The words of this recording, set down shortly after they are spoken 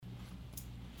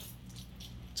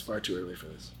It's far too early for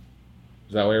this.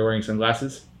 Is that why you're wearing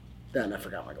sunglasses? Yeah, and I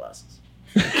forgot my glasses.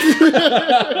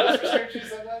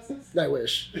 I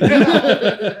wish.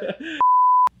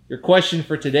 Your question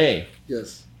for today.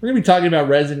 Yes. We're going to be talking about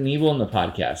Resident Evil in the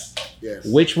podcast. Yes.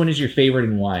 Which one is your favorite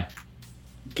and why?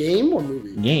 Game or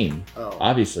movie? Game. Oh.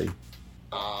 Obviously.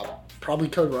 Probably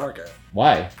Code Veronica.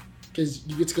 Why? Because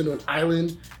you get to go to an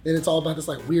island, and it's all about this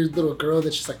like weird little girl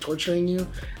that's just like torturing you,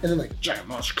 and then like giant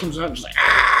monster comes out and just like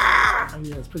ah! I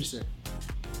mean, it's pretty sick.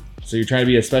 So you're trying to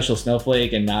be a special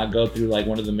snowflake and not go through like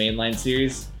one of the mainline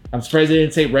series? I'm surprised they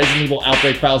didn't say Resident Evil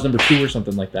Outbreak Files number 2 or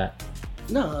something like that.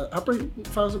 No, Outbreak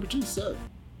Files number 2 suck.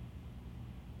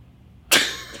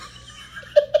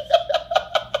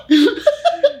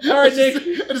 All right, Nick.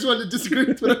 I just wanted to disagree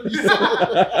with whatever you said.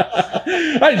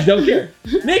 I just don't care.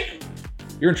 Nick,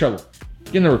 you're in trouble.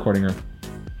 Get in the recording room.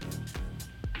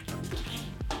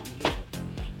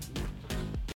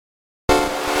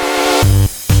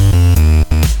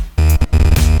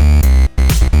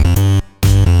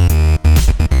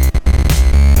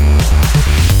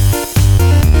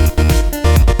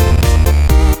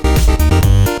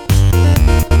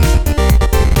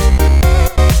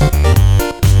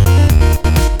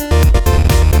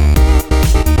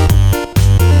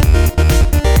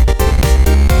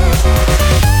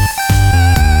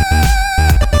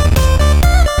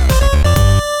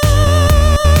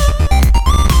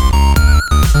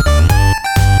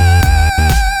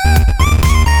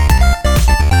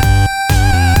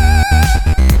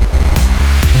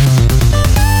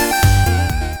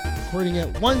 Recording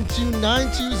at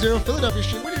 12920 Philadelphia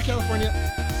Street, Whittier, California,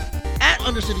 at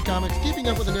Undercity Comics, Keeping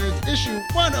Up with the Nerds, issue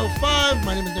 105.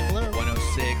 My name is Nick Valera.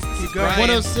 106. This is Go. Brian.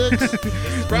 106. This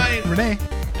is Brian. Renee.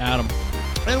 Adam.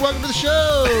 And welcome to the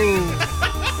show.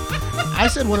 I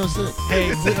said 106.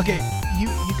 Hey, okay, you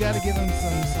got to give him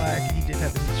some slack. He did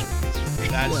have an Easter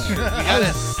egg. That's true. You I gotta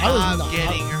was stop not-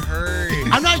 getting hurt.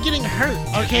 I'm not getting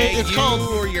hurt. Okay, it's you called.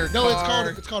 or your No, car.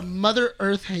 it's called Mother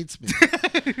Earth Hates Me.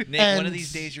 Nick, and- one of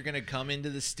these days you're gonna come into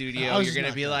the I studio. was You're gonna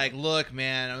not be gonna. like, "Look,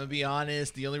 man, I'm gonna be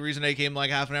honest. The only reason I came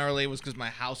like half an hour late was because my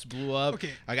house blew up.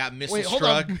 Okay. I got missile Wait, hold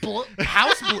struck. on.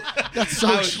 House blue. That's so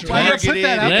I was strange. Why not put targeted.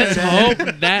 that out Let's there?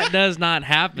 hope that does not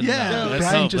happen. Yeah, though. Let's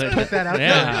Brian, hope just that- put that out there.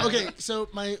 Yeah. Okay, so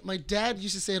my dad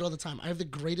used to say it all the time. I have the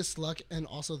greatest luck and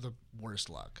also the worst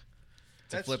luck.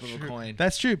 It's a flip of a coin.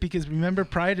 That's true, because remember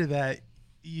prior to that,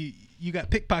 you got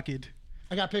pickpocketed.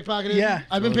 I got pickpocketed. Yeah.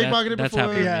 I've been Oh, that- pickpocketed that's before.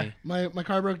 happened to Yeah. me. My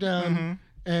car broke down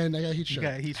and I got heat You stroke.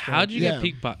 got heat stroke. How'd you Yeah.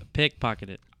 get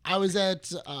pickpocketed? I was at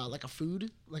like a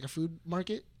food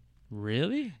market,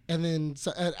 Really? and then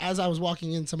as I was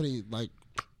walking in, somebody like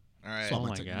All right. Swallow Oh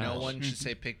my ticket. God. No one should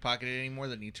say pickpocketed anymore.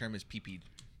 The new term is pee-peed.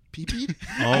 pee-peed.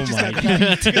 Oh my god.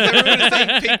 Because everyone is saying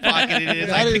pickpocketed.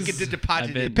 It's That like is-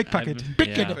 pickpocketed.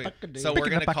 Pickpocket. So we're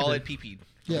gonna call it pee-peed.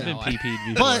 Yeah. I've been No, PP'd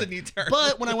before. But That's a new term.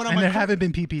 but when I went on And my there haven't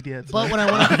been PP'd yet. so- but when I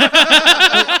went on,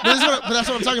 but that's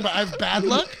what I'm talking about. I have bad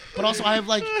luck, but also I have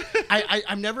like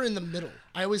I'm never in the middle.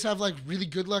 I always have like really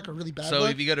good luck or really bad So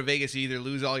luck. if you go to Vegas, you either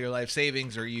lose all your life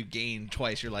savings or you gain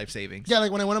twice your life savings. Yeah,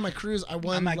 like when I went on my cruise, I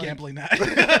won. I'm not like, gambling that.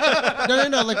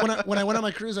 No. Like when I went on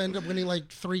my cruise, I ended up winning like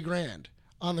 $3,000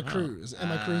 on the cruise, and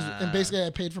my cruise, and basically I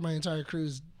paid for my entire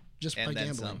cruise just And by then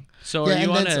gambling. some. So Yeah, are you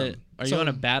and on then a some. are you So- on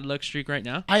a bad luck streak right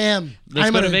now? I am. Let's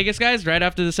I'm go on to a- Vegas, guys, right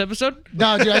after this episode.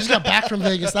 No, dude, I just got back from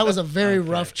Vegas. That was a very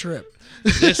rough trip.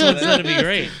 This one's gonna be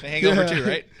great. The hangover Yeah. too,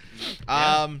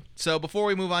 right? So before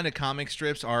we move on to comic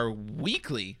strips, our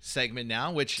weekly segment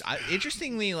now, which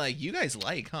interestingly, like you guys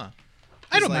like, huh?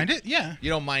 I don't It's like- mind it. Yeah. You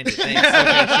don't mind it. Thanks.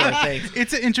 Okay, sure, thanks.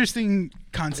 It's an interesting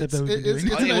concept that we've been it's- doing.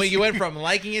 it's Oh, a yeah, nice- well, you went from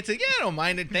liking it to I don't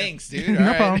mind it. Thanks, dude. All No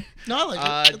right. problem. No, I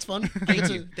like it. It's fun. I get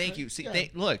to- Thank you. See, Yeah.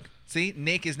 look. See,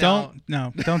 Nick is now.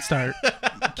 Don't start.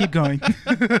 Keep going.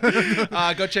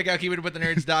 Go check out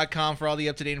keepitupwiththenerds.com for all the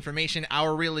up-to-date information.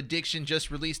 Our Real Addiction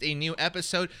just released a new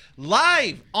episode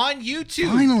live on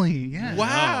YouTube. Finally, yeah.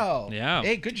 Wow. Yeah.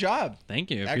 Hey, good job.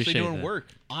 Thank you. I Actually appreciate doing that. work.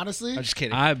 Honestly, I'm just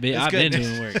kidding. I've been good.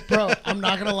 doing work. bro, I'm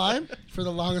not gonna lie. For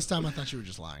the longest time, I thought you were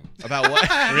just lying. About what?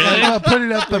 Really? Put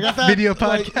it up the Like, I thought- video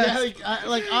like, podcast. yeah,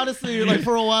 like honestly, like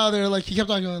for a while there, like he kept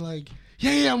on going like,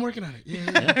 yeah, I'm working on it.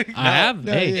 Yeah. I have.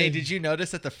 No, Hey, yeah. Hey, did you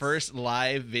notice that the first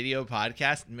live video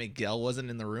podcast, Miguel wasn't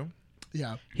in the room?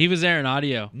 Yeah. he was there in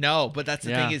audio. No, but that's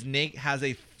the Yeah. thing is Nick has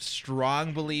a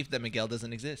strong belief that Miguel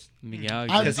doesn't exist. Miguel.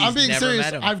 I'm, Because I'm he's being never serious.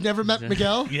 met him. I've never met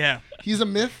Miguel. Yeah. He's a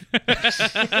myth.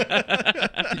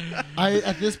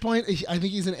 At this point, I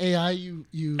think he's an AI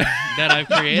that I've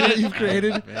created. you've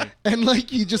created, and like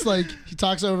he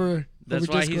talks over. That's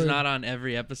over why he's Discord. not on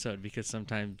every episode, because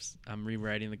sometimes I'm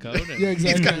rewriting the code. And Yeah, He's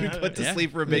exactly. got to be put to Yeah.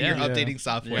 sleep for a bit. You're Yeah. updating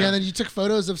software. Yeah, and then you took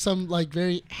photos of some like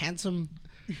very handsome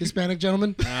Hispanic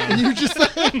gentleman, and you just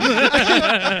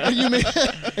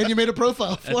and you made a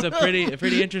profile for That's him. a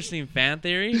pretty interesting fan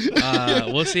theory.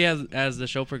 We'll see as the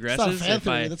show It's not a progresses. fan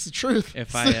theory. That's the truth.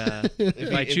 If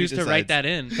I he choose to write decides. that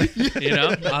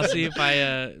in, I'll see if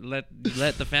I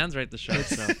let the fans write the show.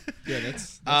 So Yeah,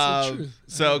 that's the truth.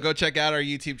 So go check out our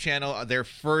YouTube channel. Their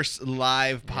first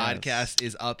live podcast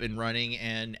is up and running.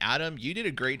 And Adam, you did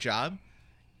a great job.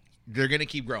 They're gonna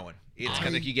keep growing. It's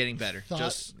gonna keep getting better.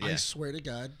 I swear to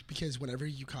God, because whenever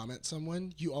you comment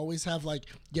someone, you always have like,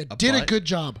 you A did a but? good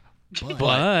job. But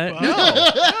but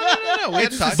No. We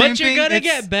had to talk. but you're thing, gonna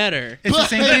it's- get better. It's the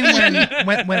same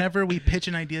thing whenever we pitch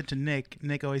an idea to Nick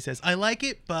always says, I like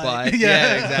it, but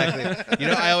yeah, exactly.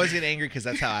 I always get angry because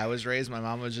that's how I was raised. My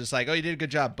mom was just like, "Oh, you did a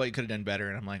good job, but you could have done better."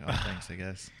 And I'm like, "Oh, thanks, I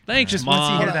guess." Thanks, Just Mom. once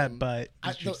you hear Hold that on. but,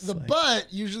 it's the just like- but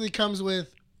usually comes with,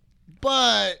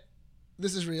 but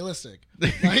this is realistic.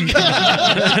 Like,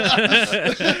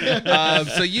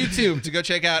 So YouTube to go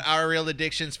check out Our Real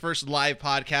Addictions first live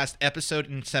podcast episode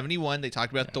in 71. They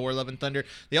talked about Thor: Love and Thunder.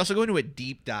 They also go into a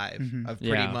deep dive of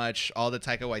pretty Yeah. much all the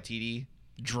Taika Waititi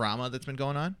drama that's been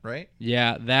going on, right?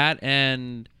 Yeah, that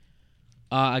and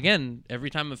again, every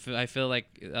time I feel like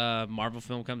Marvel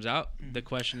film comes out, the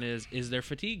question is there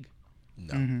fatigue?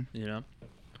 no. You know,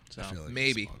 so I feel like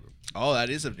Maybe. it's- Oh, that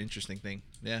is an interesting thing.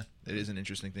 Yeah, it is an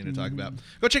interesting thing to talk about.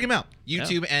 Go check him out.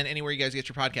 YouTube and anywhere you guys get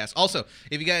your podcasts. Also,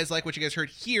 if you guys like what you guys heard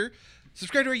here,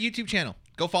 subscribe to our YouTube channel.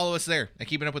 Go follow us there at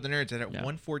Keeping Up with the Nerds at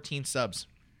 114 subs.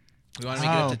 We want to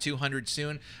make it up to 200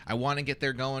 soon. I want to get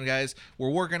there going, guys. We're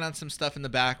working on some stuff in the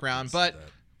background, but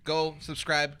go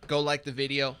subscribe, go like the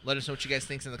video. Let us know what you guys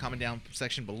think in the comment down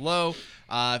section below.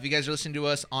 If you guys are listening to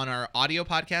us on our audio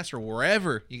podcast or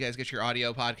wherever you guys get your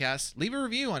audio podcasts, leave a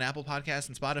review on Apple Podcasts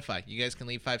and Spotify. You guys can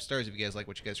leave 5 stars if you guys like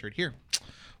what you guys heard here.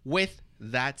 With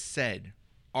that said,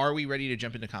 are we ready to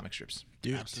jump into comic strips?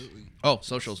 Absolutely. Oh,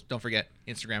 socials. Don't forget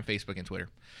Instagram, Facebook, and Twitter.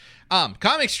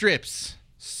 Comic strips.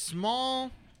 Small,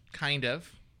 kind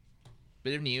of.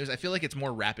 Bit of news. I feel like it's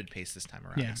more rapid paced this time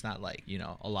around. Yeah. It's not like,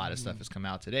 a lot of stuff has come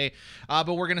out today.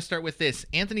 But we're going to start with this.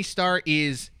 Anthony Starr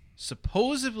is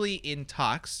supposedly in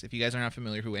talks. If you guys are not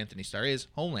familiar who Anthony Starr is,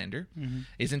 Homelander,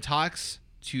 is in talks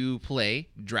to play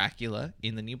Dracula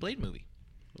in the new Blade movie.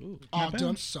 Oh, dude,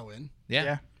 I'm so in.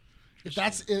 Yeah. If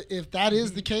that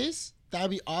is the case,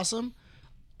 that'd be awesome.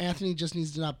 Anthony just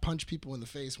needs to not punch people in the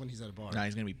face when he's at a bar. Now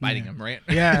he's going to be biting him, right?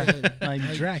 Yeah, like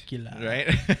Dracula.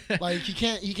 Right? Like he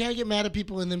can't get mad at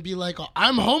people and then be like, oh,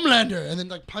 I'm Homelander, and then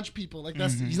like punch people. Like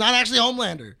he's not actually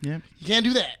Homelander. Yep. You can't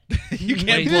do that. You Wait,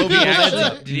 can't blow did, he people's heads actually,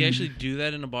 up. did he actually do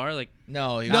that in a bar? Like,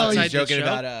 No, he No, was he's- joking Show?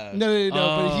 about No,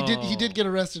 but he Oh. did get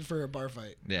arrested for a bar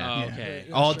fight. Yeah. oh, okay.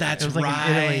 Oh, that's It was like in right.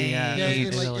 Italy, yeah. Yeah, It in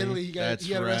was like Italy. Italy, he That's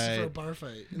got arrested for a right. bar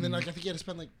fight, and then like I think he had to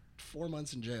spend like 4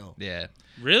 months in jail. Yeah.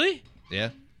 Really? Yeah.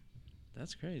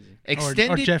 That's crazy. Or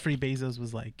Extended Jeffrey Bezos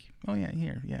was like, oh yeah,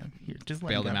 here, just let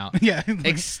Bailed him go. out. Yeah.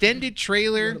 extended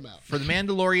trailer Let him out. for The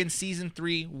Mandalorian season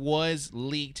 3 was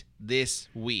leaked this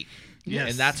week. Yes.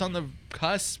 And that's on the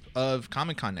cusp of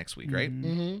Comic-Con next week, right?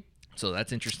 Mm-hmm. So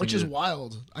that's interesting. Which is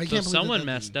wild. I So can't believe someone that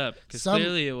messed up because Some-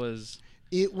 clearly it was.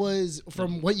 It was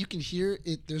from what you can hear.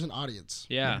 There's an audience.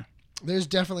 Yeah. There's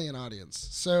definitely an audience.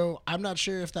 So I'm not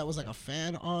sure if that was like a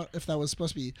fan on, if that was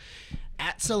supposed to be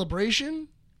at Celebration,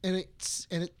 and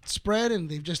it spread,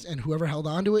 and whoever held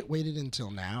on to it waited until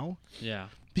now, Yeah.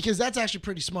 because that's actually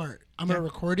pretty smart. I'm gonna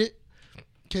record it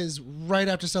because right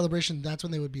after Celebration, that's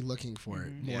when they would be looking for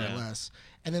it, more Yeah. or less,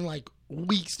 and then like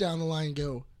weeks down the line,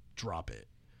 go drop it.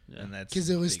 And that's Because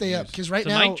it would big stay up. news. Because right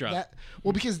It's a now, mic drop.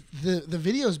 because the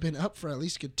video's been up for at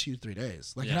least a good 2-3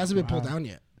 days. Like it hasn't been pulled down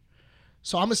yet.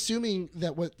 So I'm assuming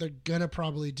that what they're gonna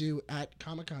probably do at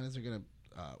Comic-Con is they're gonna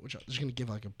give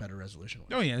like a better resolution.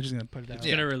 Oh yeah, just gonna put it out. It's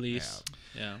Yeah. gonna release.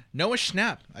 Yeah. Noah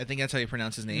Schnapp, I think that's how you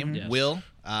pronounce his name. Yes. Will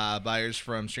Byers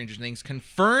from Stranger Things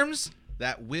confirms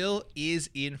that Will is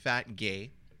in fact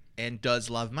gay and does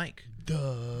love Mike.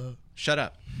 Duh. Shut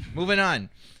up. Moving on.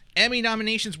 Emmy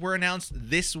nominations were announced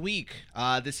this week.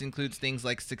 This includes things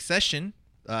like Succession,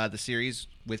 the series,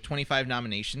 with 25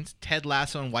 nominations. Ted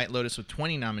Lasso and White Lotus with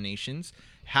 20 nominations.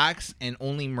 Hacks and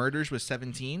Only Murders with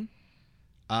 17.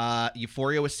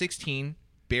 Euphoria with 16.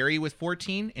 Barry with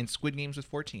 14. And Squid Games with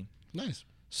 14. Nice.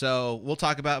 So we'll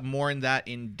talk about more in that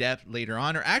in depth later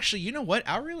on. Or actually, you know what?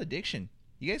 Our Real Addiction.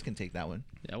 You guys can take that one.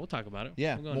 Yeah, we'll talk about it.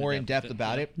 Yeah, We'll go more in depth with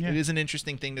about it. Yeah. It is an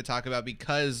interesting thing to talk about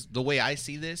because the way I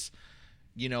see this,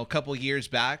 a couple years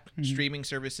back, streaming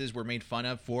services were made fun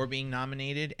of for being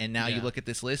nominated, and now you look at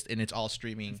this list and it's all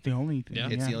streaming. It's the only thing. Yeah.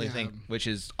 It's the only thing, which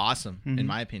is awesome in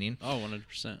my opinion. Oh,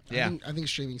 100%. Yeah. I think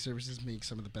streaming services make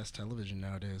some of the best television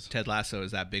nowadays. Ted Lasso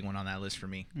is that big one on that list for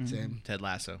me. Same. Ted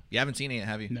Lasso. You haven't seen it yet,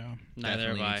 have you? No. Neither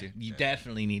have I. Need to. You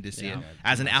definitely need to see Yeah. it.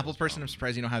 As an Apple person, I'm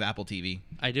surprised you don't have Apple TV.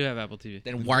 I do have Apple TV.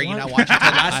 Then why are you not watching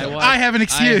Ted Lasso? I have an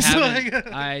excuse.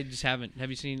 I just haven't. Have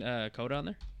you seen Coda on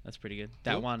there? That's pretty good.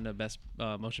 That Cool. won the best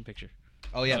motion picture.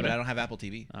 Oh yeah, Coda? but I don't have Apple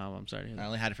TV. Oh, I'm sorry. I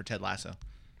only had it for Ted Lasso.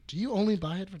 Do you only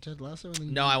buy it for Ted Lasso? And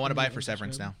then No, I want to buy it for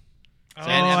Severance now. Oh,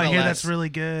 And I hear MLS. that's really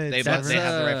good. They have Severance.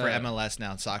 the right for MLS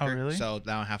now in soccer. Oh, really? So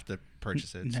now I have to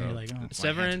purchase it. Now So you're like, oh. that's why I had to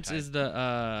Severance tie it. is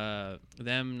the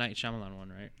M Night Shyamalan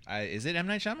one, right? Is it M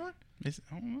Night Shyamalan? I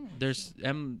don't know. There's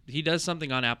he does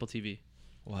something on Apple TV.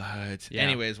 What? Yeah.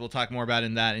 Anyways, we'll talk more about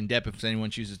that in depth if anyone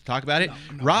chooses to talk about it.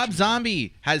 Rob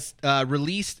Zombie has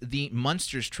released the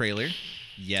Munsters trailer.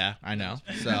 Yeah, I know.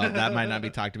 So that might not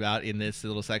be talked about in this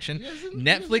little section.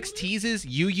 Netflix teases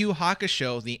Yu Yu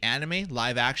Hakusho, the anime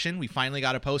live action. We finally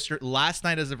got a poster last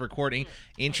night as of recording.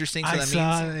 Interesting. So I that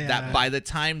saw, means yeah. that by the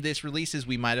time this releases,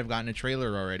 we might have gotten a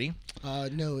trailer already.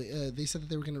 No, they said that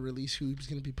they were going to release who's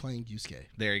going to be playing Yusuke.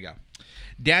 There you go.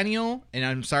 Daniel, and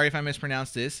I'm sorry if I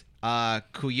mispronounced this,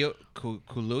 Kuluya?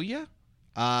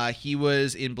 He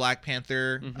was in Black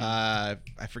Panther. I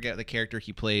forget the character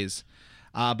he plays.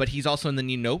 But he's also in the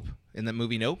new Nope, in the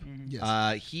movie Nope.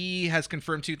 Yes. He has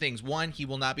confirmed two things. One, he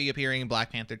will not be appearing in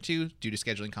Black Panther 2 due to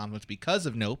scheduling conflicts because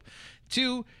of Nope.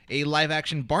 Two, a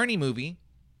live-action Barney movie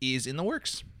is in the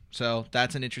works. So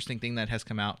that's an interesting thing that has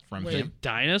come out from Wait. him.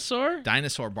 Dinosaur?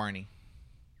 Dinosaur Barney.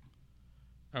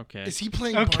 Okay. Is he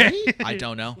playing Okay. Barney? I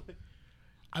don't know.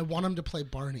 I want him to play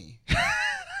Barney.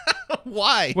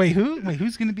 Why? Wait,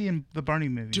 who's going to be in the Barney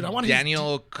movie? Dude, I want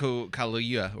Daniel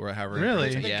Kaluuya or however.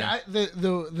 Really? the Yeah. guy,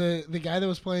 the guy that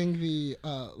was playing the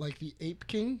like the Ape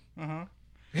King. Uh-huh.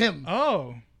 Him.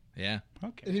 Oh. Yeah.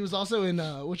 Okay. And he was also in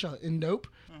in Nope.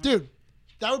 Dude,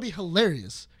 that would be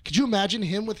hilarious. Could you imagine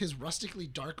him with his rustically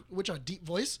dark, deep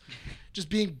voice, just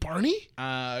being Barney?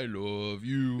 I love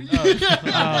you.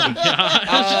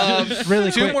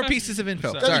 Really Two quick. more pieces of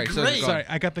info. That'd Sorry. be So great. go on. Sorry,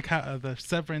 I got the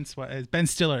Severance. Ben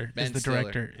Stiller Ben is the Stiller.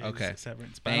 director. is Okay.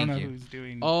 Severance. But Thank I don't know you. who's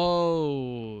doing.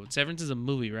 Oh, Severance is a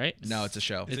movie, right? No, it's a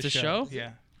show. It's a show?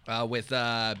 Yeah. With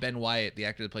Ben Wyatt, the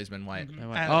actor that plays Ben Wyatt.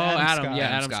 Oh, Adam Adam. Scott. Yeah,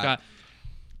 Adam Adam Scott. Scott.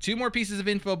 Two more pieces of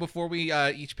info before we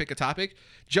each pick a topic.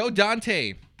 Joe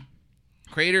Dante,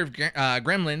 creator of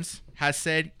Gremlins, has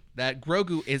said that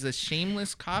Grogu is a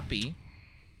shameless copy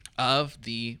of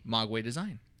the Mogwai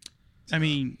design. I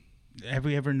mean, have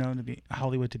we ever known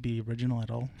Hollywood to be original at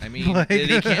all? I mean, Like-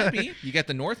 they can't be. You got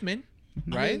the Northmen,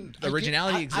 I right? mean, The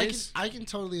originality exists. I can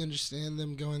totally understand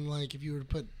them going like if you were to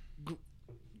put,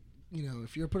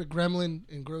 if you were to put a Gremlin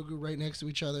and Grogu right next to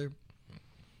each other,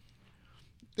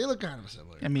 they look kind of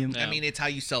similar. I mean, Yeah. I mean, it's how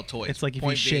you sell toys. it's like if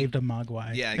Point you being- shaved a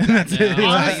Mogwai. Yeah, That's exactly. it.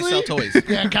 Yeah. It's how you sell toys.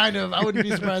 Yeah, kind of. I wouldn't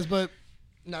be surprised, but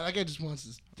no, that guy just wants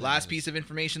this. Last piece of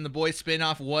information, the Boys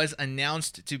spinoff was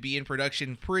announced to be in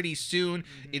production pretty soon.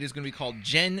 It is going to be called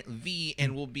Gen V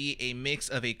and will be a mix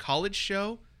of a college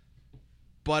show,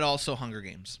 but also Hunger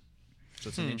Games. So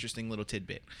it's an interesting little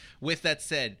tidbit. With that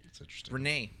said, interesting.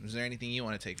 Renee, is there anything you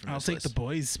want to take from I'll this take list? the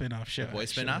Boys spin-off show. Boys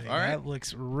actually. spin-off? All right. That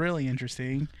looks really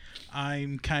interesting.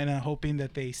 I'm kind of hoping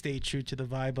that they stay true to the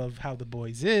vibe of how The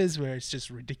Boys is, where it's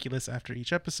just ridiculous after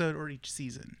each episode or each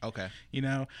season. Okay. You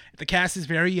know, the cast is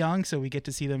very young, so we get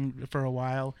to see them for a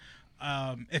while.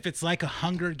 If it's like a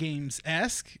Hunger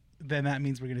Games-esque, then that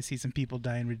means we're going to see some people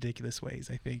die in ridiculous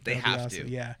ways, I think. They That'll be have awesome.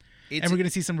 to. Yeah. It's- And we're going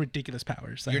to see some ridiculous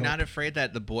powers. I You're hope. not afraid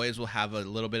that the boys will have a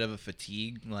little bit of a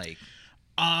fatigue? Like,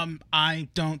 I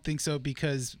don't think so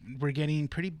because we're getting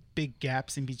pretty big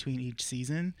gaps in between each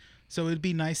season. So it'd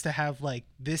be nice to have like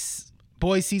this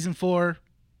Boys season 4,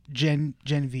 Gen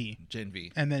V, Gen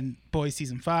V. and then Boys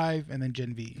season 5, and then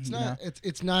Gen V. It's not.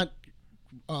 It's not.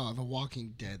 The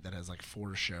Walking Dead that has like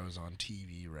 4 shows on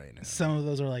TV right now. Some of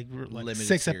those are like Limited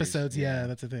 6 series. episodes. Yeah,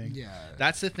 that's the thing. Yeah.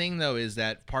 That's the thing, though, is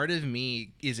that part of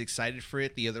me is excited for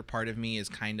it. The other part of me is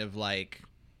kind of like,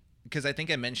 because I think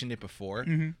I mentioned it before,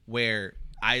 where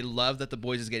I love that The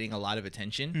Boys is getting a lot of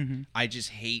attention. I just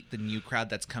hate the new crowd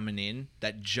that's coming in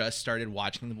that just started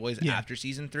watching The Boys Yeah. after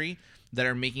season 3 that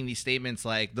are making these statements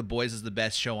like The Boys is the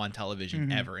best show on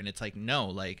television ever. And it's like, no,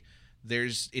 like,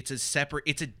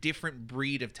 it's a different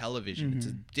breed of television. It's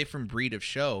a different breed of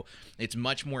show. It's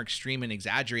much more extreme and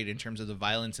exaggerated in terms of the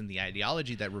violence and the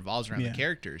ideology that revolves around the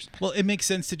characters. Well, it makes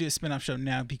sense to do a spin-off show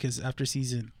now because after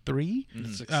season 3,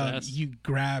 Success. you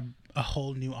grab a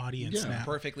whole new audience Yeah. now.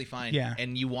 Perfectly fine. Yeah.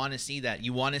 And you want to see that.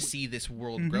 You want to see this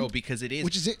world grow because it is.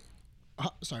 Which is it.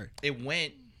 sorry. it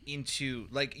went into,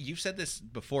 like you've said this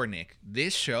before, Nick.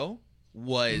 This show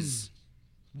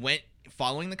went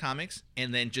following the comics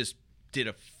and then just did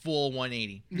a full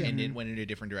 180 and it went in a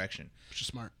different direction. Which is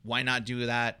smart. Why not do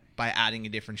that by adding a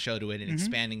different show to it and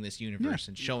expanding this universe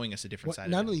and showing us a different side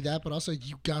Not of it? only that, but also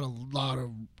you got a lot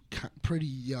of pretty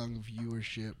young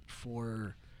viewership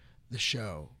for the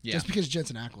show. Yeah. Just because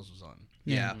Jensen Ackles was on.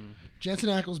 Yeah. Jensen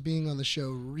Ackles being on the show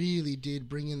really did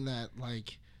bring in that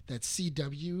that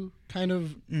CW kind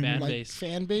of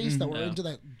fan base that were Yeah. into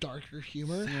that darker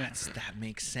humor. That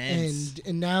makes sense.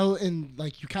 And now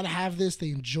like you kind of have this,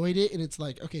 they enjoyed it, and it's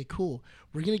like, okay, cool,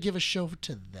 we're gonna give a show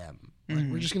to them. Like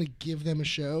we're just gonna give them a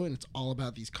show, and it's all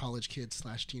about these college kids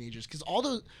 / teenagers, because all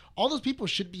those people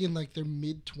should be in like their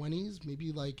mid-20s,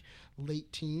 maybe like late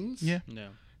teens. Yeah. No.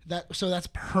 So that's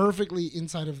perfectly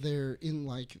inside of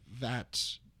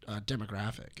that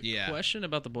demographic. Yeah. Question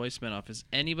about the boys spinoff: is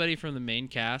anybody from the main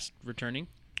cast returning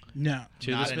No.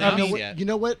 to Not the enough. spinoff? Yeah. You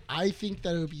know what? I think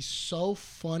that it would be so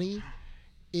funny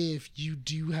if you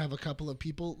do have a couple of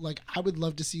people. Like, I would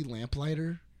love to see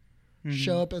Lamplighter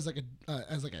show up as a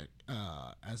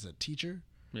teacher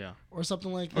Yeah. or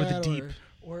something like Or the that, Deep.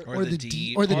 or the Deep.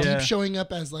 Deep Yeah. showing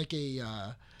up as like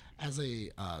a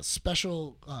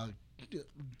special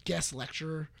guest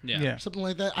lecturer. Yeah. Yeah. Something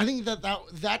like that. I think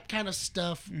that kind of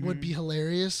stuff would be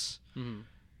hilarious. Mhm.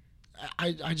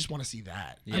 I just want to see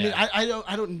that. Yeah. I mean,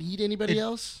 I don't need anybody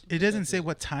else. It doesn't say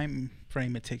what time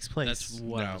frame it takes place. That's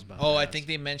what I was about. Oh, to I ask. think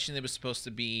they mentioned it was supposed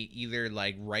to be either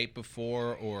like right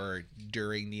before or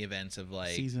during the events of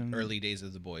like Season. early days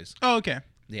of the boys. Oh, okay.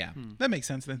 Yeah. That makes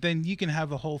sense then. Then you can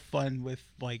have a whole fun with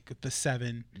like the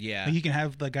 7. Yeah. Like, you can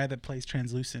have the guy that plays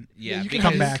Translucent. Yeah, you can because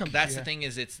come back. that's yeah. the thing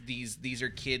is it's these are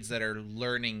kids that are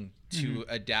learning to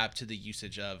adapt to the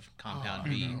usage of Compound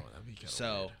V. That'd be kinda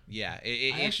So weird. yeah,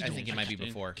 I actually I don't think it like might be that.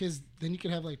 before. Because then you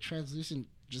could have like Translucent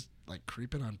just like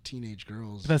creeping on teenage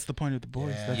girls. But that's the point of the boys.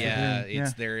 Yeah. That's the Yeah, thing.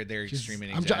 it's their extreme I'm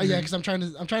example. because I'm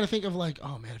trying to think of like,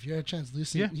 oh man, if you had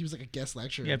Translucent, Yeah. he was like a guest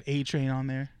lecturer. You have A Train on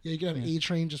there. Yeah, you could have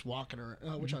A-Train just walking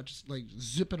around, which I just like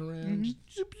zipping around. Just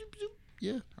zoop, zoop, zoop.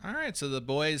 Yeah. All right, so the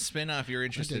boys spin-off you're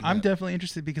interested in. I'm definitely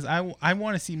interested because I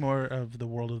want to see more of the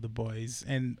world of the boys.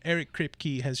 And Eric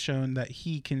Kripke has shown that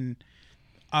he can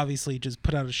obviously just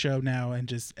put out a show now and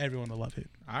just everyone will love it.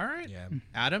 All right. Yeah.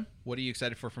 Adam, what are you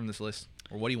excited for from this list?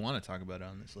 Or what do you want to talk about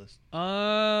on this list?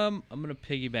 I'm gonna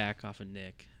piggyback off of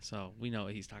Nick, so we know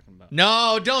what he's talking about.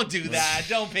 No, don't do that.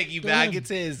 Don't piggyback. ahead. It's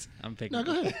his. I'm picking. No,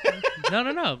 go ahead.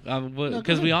 No. go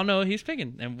Because we ahead. all know what he's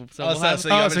picking, and so Oh, we'll so- have. so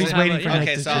you have so a- he's waiting for yeah. Nick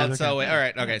Okay, to so choose. so Okay. all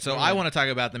right. Okay, so I want to talk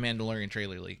about the Mandalorian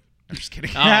trailer leak. I'm just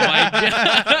kidding. Oh my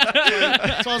god!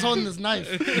 That's why I was holding this knife.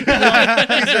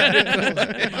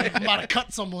 I'm about to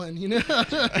cut someone, you know?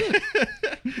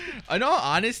 In all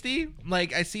honesty,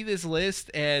 like I see this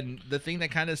list, and the thing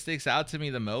that kind of sticks out to me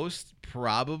the most,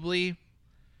 probably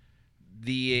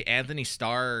the Anthony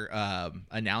Starr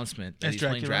announcement that As he's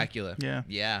playing Dracula. Yeah.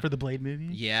 Yeah. For the Blade movie.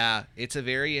 Yeah, it's a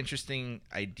very interesting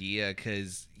idea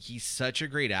because he's such a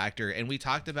great actor, and we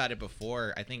talked about it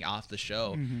before. I think off the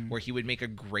show, where he would make a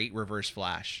great Reverse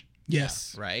Flash,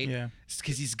 Yes. right? Yeah.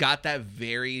 Because he's got that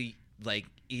very like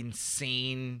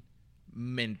insane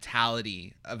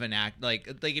mentality of an act. Like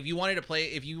if you wanted to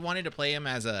play him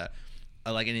as a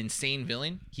like an insane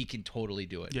villain, he can totally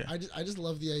do it. Yeah. I just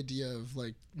love the idea of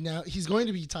like, now he's going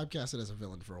to be typecasted as a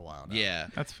villain for a while now. Yeah.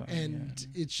 That's fine. And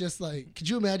it's just like, could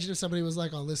you imagine if somebody was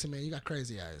like, "Oh, listen, man, you got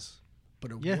crazy eyes,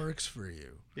 but it Yeah. works for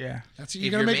you." yeah. That's If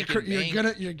you're gonna you're make making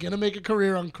bank- you're gonna make a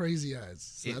career on crazy eyes.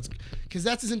 So It- that's because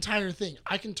that's his entire thing.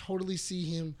 I can totally see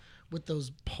him with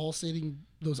those pulsating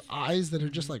those eyes that are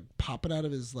just like popping out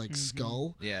of his like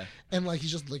skull, Yeah. and like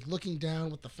he's just like looking down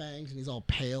with the fangs, and he's all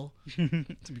pale. It'd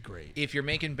be great. If you're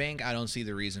making bank, I don't see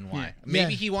the reason why. Yeah.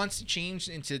 Maybe Yeah. he wants to change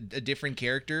into a different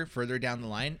character further down the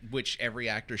line, which every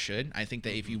actor should. I think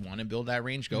that if you want to build that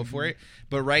range, go for it.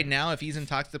 But right now, if he's in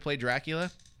talks to play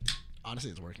Dracula,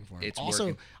 Honestly, it's working for him. It's also,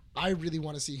 working. I really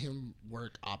want to see him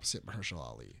work opposite Mahershala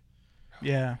Ali.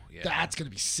 Yeah. yeah, That's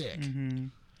gonna be sick. Mm-hmm.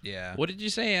 yeah. What did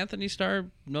you say Anthony Starr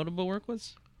notable work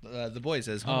was? The Boys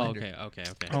as Oh, Homelander. okay. I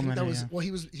think Homelander, that was yeah. well. He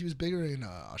was bigger in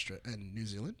Australia and New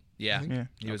Zealand. Yeah, I think. Yeah.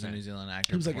 he was a Okay. New Zealand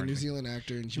actor. He was like a before New he- Zealand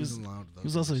actor, and he was in a lot of those. He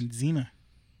was also in Xena.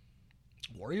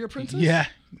 Warrior Princess. Yeah.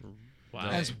 Wow.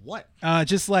 As what?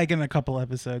 Just like in a couple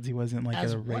episodes, he wasn't like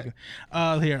As a what?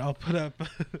 regular. Here, I'll put up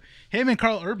him and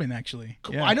Carl Urban actually.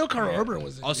 Yeah. I know Carl Urban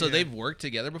was in Also, it. they've worked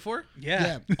together before.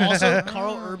 Yeah. Yeah. Also,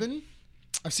 Carl Urban.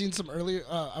 I've seen some earlier.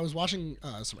 I was watching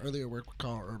some earlier work with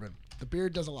Carl Urban. The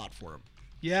beard does a lot for him.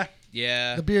 Yeah.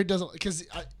 Yeah, The beard doesn't because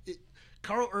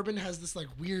Carl Urban has this like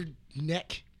weird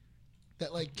neck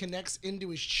that like connects into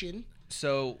his chin.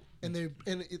 so and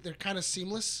they're kind of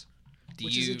seamless, Do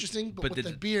which is you- interesting. But with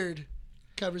the beard,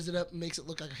 covers it up and makes it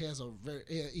look like he has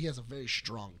a very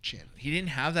strong chin. He didn't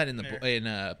have that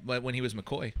when he was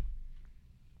McCoy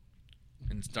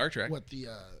in Star Trek. What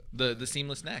The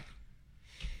seamless neck.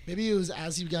 Maybe it was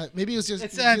as he got. Maybe it was just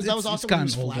It's, because that was it's also when he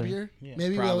was gotten older. flabbier. Yeah.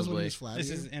 Maybe that was when Probably. he was flabbier. This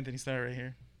is Anthony Starr right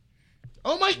here.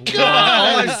 Oh my Oh,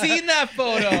 god, I've seen that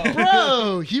photo.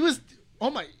 bro! He was. Oh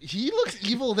my, he looks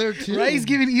evil there too. Right, he's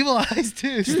giving evil eyes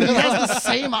too. Dude, he has the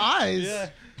same eyes. Yeah.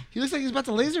 He looks like he's about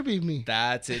to laser beam me.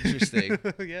 That's interesting.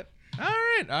 Yep. All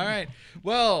right.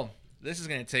 Well, this is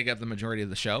going to take up the majority of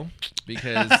the show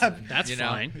because That's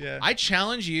fine. Yeah. I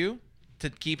challenge you to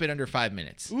keep it under 5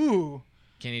 minutes. Ooh.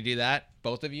 Can you do that?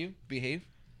 Both of you behave?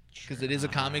 Because it is a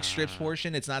comic strips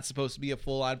portion. It's not supposed to be a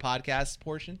full-on podcast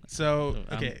portion. So,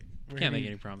 okay. we're Can't make hitting Um,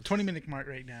 any promises. 20-minute mark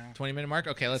right now. 20-minute mark?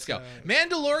 Okay, let's go. So-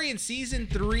 Mandalorian Season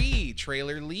 3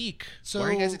 trailer leak. Why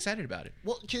are you guys excited about it?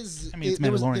 Well, because I mean, it's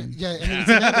Mandalorian. it's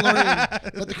a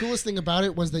Mandalorian. But the coolest thing about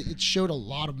it was that it showed a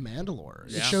lot of Mandalore.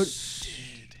 It Yeah. showed.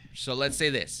 So let's say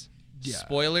this. Yeah.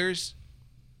 Spoilers,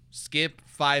 skip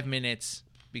 5 minutes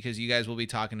because you guys will be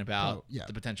talking about Oh, yeah.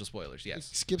 the potential spoilers. Yes.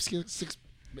 Skip 6 minutes.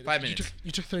 5 minutes.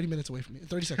 You took 30 minutes away from me.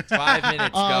 30 seconds. 5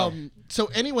 minutes, go. So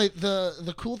anyway,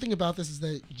 the cool thing about this is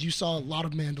that you saw a lot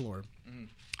of Mandalore.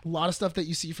 A lot of stuff that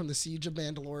you see from the Siege of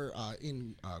Mandalore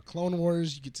in Clone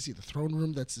Wars. You get to see the throne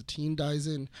room that Satine dies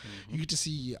in. You get to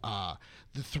see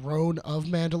the throne of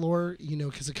Mandalore,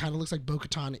 because it kind of looks like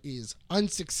Bo-Katan is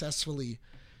unsuccessfully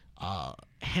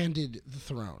handed the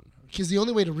throne. Because the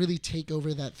only way to really take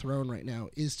over that throne right now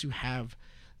is to have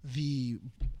the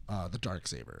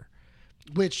Darksaber,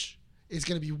 which is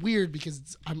going to be weird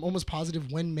because I'm almost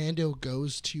positive when Mando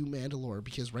goes to Mandalore,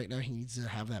 because right now he needs to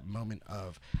have that moment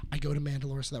of, I go to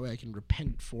Mandalore so that way I can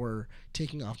repent for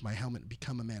taking off my helmet and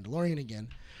become a Mandalorian again.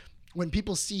 When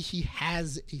people see he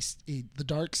has the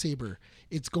Darksaber,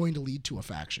 it's going to lead to a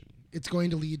faction. It's going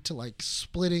to lead to like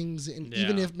splittings, and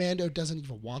even Yeah. if Mando doesn't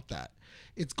even want that,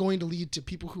 it's going to lead to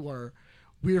people who are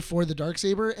we're for the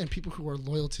Darksaber and people who are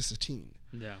loyal to Satine.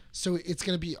 Yeah. So it's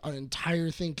going to be an entire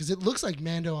thing because it looks like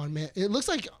Mando on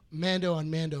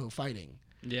Mando fighting,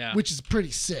 Yeah. which is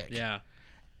pretty sick. Yeah.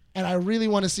 And I really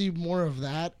want to see more of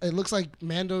that. It looks like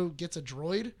Mando gets a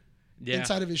droid Yeah.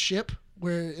 inside of his ship,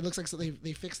 where it looks like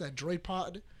they fixed that droid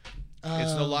pod.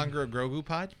 It's no longer a Grogu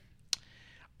pod?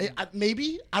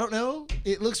 Maybe, I don't know.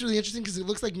 It looks really interesting because it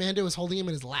looks like Mando is holding him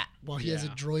in his lap while he has a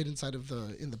Yeah. droid inside of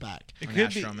in the back. It An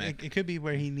could be. astromech. It could be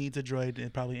where he needs a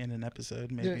droid, probably in an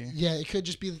episode, maybe. Yeah, it could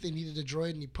just be that they needed a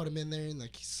droid and he put him in there and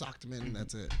like he socked him in and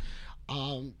that's it.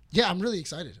 Yeah, I'm really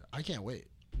excited. I can't wait.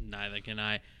 Neither can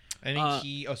I. Any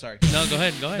key? Oh, sorry. No, go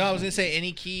ahead. Go ahead. No, I was gonna say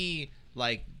any key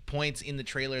like points in the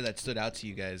trailer that stood out to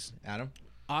you guys, Adam.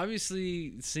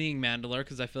 Obviously, seeing Mandalore,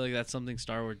 because I feel like that's something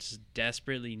Star Wars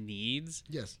desperately needs,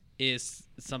 Yes. is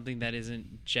something that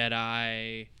isn't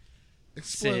Jedi.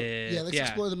 Explore, Sith, let's yeah.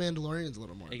 explore the Mandalorians a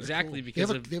little more. They're Exactly, cool. because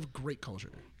they have a great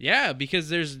culture. Yeah, because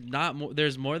there's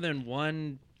there's more than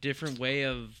one different way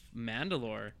of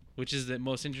Mandalore, which is the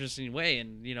most interesting way.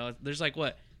 And there's like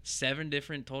 7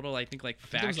 different total, I think, like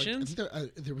factions.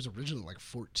 There was originally like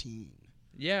 14.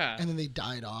 Yeah. And then they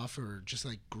died off or just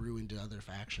like grew into other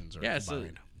factions or Yeah, so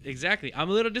combined. exactly. I'm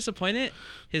a little disappointed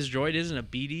his droid isn't a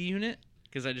BD unit,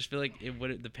 because I just feel like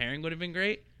the pairing would have been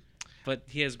great. But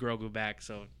he has Grogu back,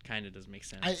 so it kind of does make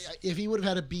sense. If he would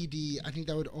have had a BD, I think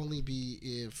that would only be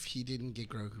if he didn't get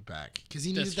Grogu back, because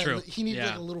he needed That's true. He needed Yeah.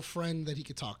 like a little friend that he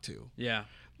could talk to. Yeah.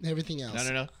 And everything else.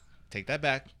 No. Take that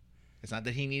back. It's not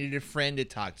that he needed a friend to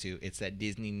talk to. It's that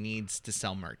Disney needs to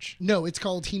sell merch. No, it's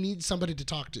called he needs somebody to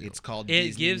talk to. It's called It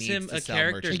Disney gives needs him to a sell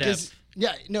character merchandise.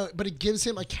 depth. but it gives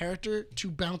him a character to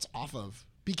bounce off of,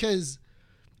 because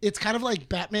it's kind of like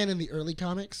Batman in the early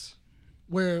comics,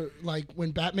 where like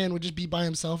when Batman would just be by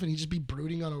himself and he'd just be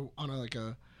brooding on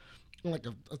a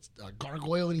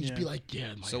gargoyle and he'd just be like,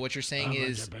 So what you're saying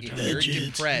is, if you're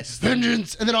depressed,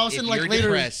 vengeance, and then all of a sudden If like you're later,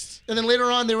 depressed- and then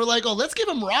later on they were like, oh, let's give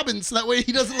him Robin so that way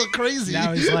he doesn't look crazy.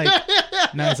 Now he's like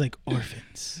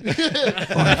orphans. yeah,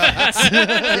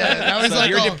 now he's so like, if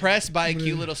you're oh, depressed, buy a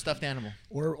cute little stuffed animal.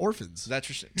 or orphans. That's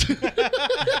your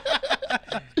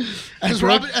As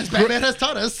Batman has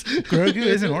taught us. Grogu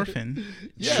is an orphan.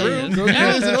 Yeah, True. Grogu Yeah,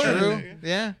 is an that's orphan.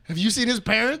 Yeah. Have you seen his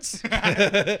parents?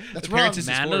 That's wrong. parents is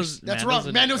his Mando's, That's Mando's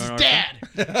wrong. Mando's his an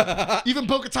dad. Even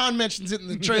Bo-Katan mentions it in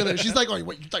the trailer. She's like, "Oh,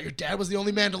 what? You thought your dad was the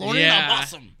only Mandalorian? Yeah. I'm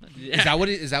awesome." Yeah. Is that what?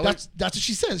 Is that what? That's what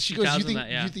she says. She goes, tells "You him think?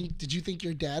 that, yeah. Did you think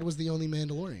your dad was the only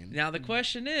Mandalorian?" Now the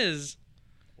question is,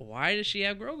 why does she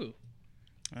have Grogu?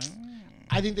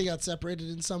 I think they got separated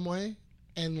in some way,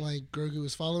 and like Grogu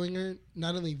was following her.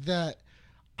 Not only that,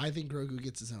 I think Grogu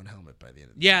gets his own helmet by the end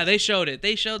of the Yeah, they showed it.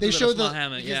 They showed the little small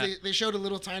helmet. because Yeah. they showed a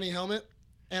little tiny helmet,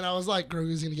 and I was like,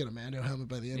 Grogu's gonna get a Mando helmet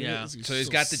by the end Yeah. of it. So he's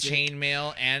got the sick.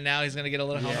 chainmail, and now he's gonna get a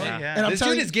little helmet. Yeah. Yeah. And I'm This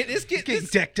telling dude you- is getting Getting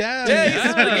decked out.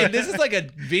 Yeah, this is like a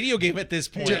video game at this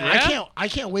point. Dude, Yeah. I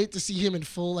can't wait to see him in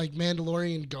full like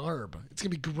Mandalorian garb. It's gonna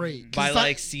be great. 'Cause By that-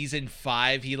 like season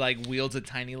 5, he like wields a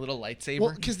tiny little lightsaber.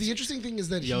 well, because the interesting thing is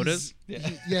that Yoda's?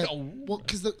 yeah. Well,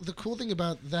 because the cool thing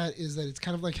about that is that it's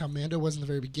kind of like how Mando was in the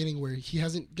very beginning, where he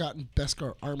hasn't gotten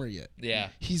Beskar armor yet. yeah,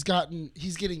 He's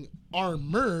getting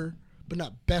armor, but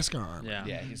not Beskar armor. Yeah.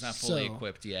 yeah, he's not fully So,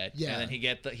 equipped yet. yeah. and then he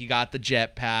got the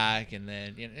jetpack, and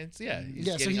then he's Mm-hmm. he's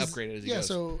so getting upgraded as he goes.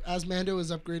 so as Mando is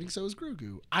upgrading, so is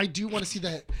Grogu. I do want to see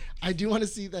that. I do want to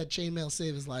see that chainmail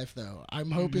save his life, though.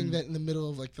 I'm hoping Mm-hmm. that in the middle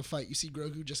of like the fight, you see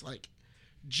Grogu just like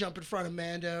jump in front of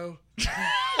Mando.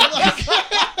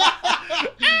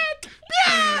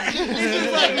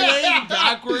 He's like laying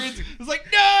backwards. It's like,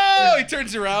 no! He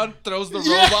turns around, throws the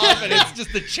robe off, and it's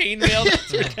just the chainmail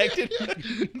that's protected.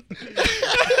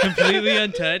 Completely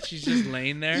untouched. He's just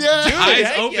laying there. Yeah.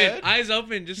 Dude, Eyes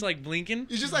open, just like blinking.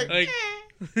 He's just like,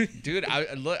 Dude,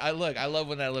 I love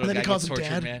when that little And then guy he calls gets him tortured,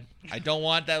 Dad. man. I don't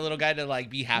want that little guy to like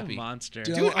be happy. Monster.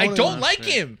 Dude, Dude, I I wanna- don't like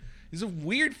Monster. him. He's a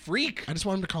weird freak. I just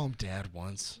want him to call him Dad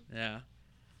once. Yeah.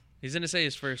 He's gonna say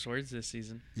his first words this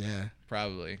season. Yeah.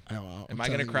 Probably. I'm Am I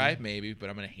gonna telling cry? you. Maybe, but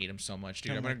I'm gonna hate him so much,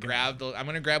 dude. Oh I'm my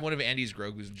gonna grab one of Andy's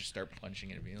Grogu's and just start punching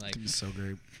it and being like, He's so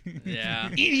great. Yeah.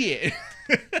 idiot.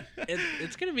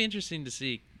 It's gonna be interesting to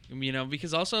see,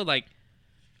 because also like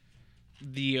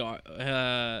the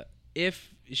if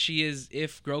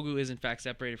Grogu is in fact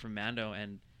separated from Mando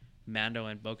and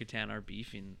Bo-Katan are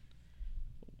beefing,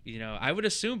 I would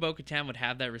assume Bo-Katan would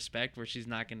have that respect where she's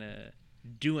not gonna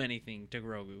do anything to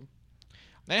Grogu.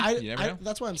 You never know.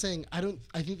 That's why I'm saying I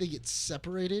think they get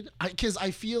separated. Because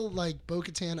I feel like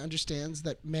Bo-Katan understands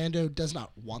that Mando does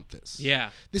not want this. Yeah.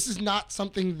 This is not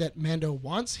something that Mando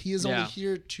wants. He is only Yeah.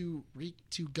 here to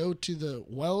go to the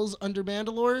wells under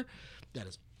Mandalore. That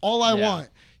is all I Yeah. want.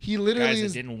 He literally Guys, I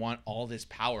is. didn't want all this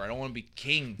power. I don't want to be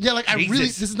king. Yeah, like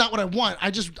Jesus. this is not what I want.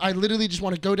 I literally just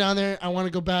want to go down there. I want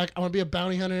to go back. I want to be a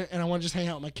bounty hunter, and I want to just hang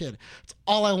out with my kid. That's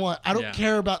all I want. I don't Yeah.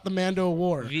 care about the Mando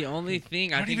war. The only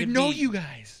thing I I don't think even it'd know be- you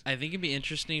guys. I think it'd be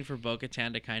interesting for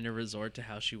Bo-Katan to kind of resort to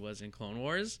how she was in Clone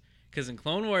Wars, because in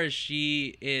Clone Wars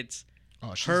it's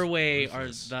Oh, she's her way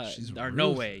ruthless. She's or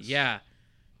no way, ruthless. yeah.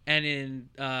 And in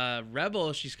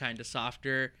Rebel, she's kind of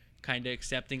softer, kind of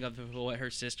accepting of what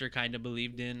her sister kind of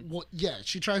believed in. Well, yeah,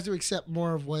 she tries to accept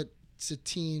more of what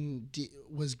Satine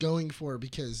was going for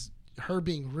because her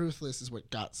being ruthless is what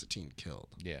got Satine killed.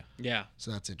 Yeah. Yeah,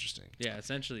 So that's interesting. yeah,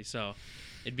 essentially. So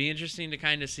it'd be interesting to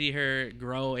kind of see her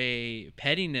grow a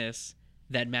pettiness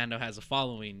that Mando has a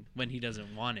following when he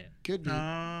doesn't want it. Could be. Oh,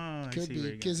 I Could see be where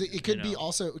you're because going. it could You be know.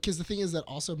 also because the thing is that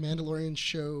also Mandalorians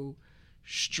show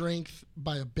strength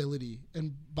by ability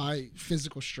and by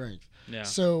physical strength. Yeah.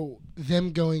 So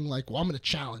them going like, well, I'm going to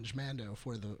challenge Mando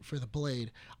for the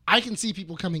blade. I can see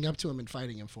people coming up to him and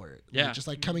fighting him for it. Like, Yeah. just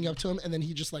like coming up to him and then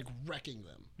he just like wrecking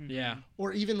them. Yeah.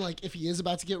 Or even like if he is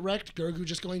about to get wrecked, Grogu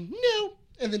just going no,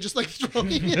 and then just like throwing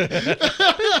it.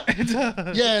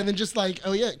 Yeah, and then just like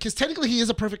oh yeah, because technically he is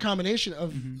a perfect combination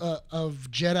of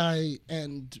Jedi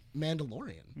and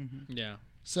Mandalorian. Yeah.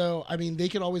 So I mean, they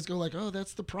could always go like, oh,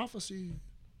 that's the prophecy,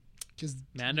 because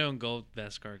Mando and gold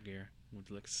Beskar gear would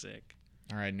look sick.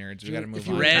 All right, nerds, we Dude, got to move if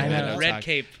you on. Red- I I know. know. red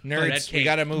cape. Nerds, Red we cape.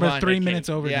 got to move We're on. 3 Red minutes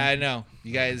cape. over. Yeah, now. I know.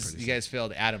 You guys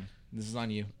failed. Adam, this is on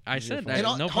you. I This is your said fault. that.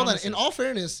 and No hold on. promises. In all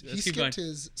fairness, Let's he keep skipped going.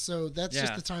 his, so that's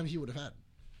just Yeah. the time he would have had.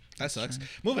 That sucks.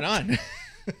 Moving on.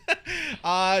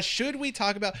 Should we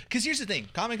talk about? Because here's the thing: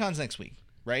 Comic-Con's next week,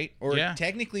 right? Or Yeah.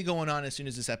 technically going on as soon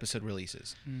as this episode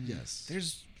releases. Yes.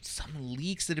 There's some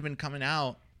leaks that have been coming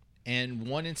out, and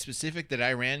one in specific that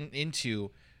I ran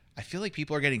into. I feel like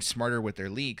people are getting smarter with their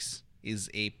leaks.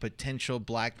 Is a potential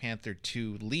Black Panther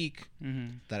 2 leak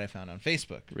that I found on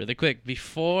Facebook. Really quick,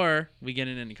 before we get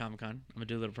into any Comic-Con, I'm going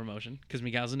to do a little promotion because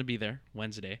Miguel's going to be there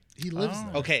Wednesday. He lives Oh.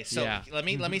 there. Okay, so Yeah. let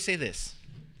me say this: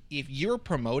 if you're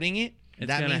promoting it, It's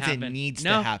that gonna means happen. it needs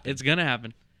no, to happen. It's going to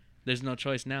happen. There's no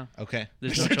choice now. Okay.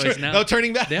 There's no choice now. No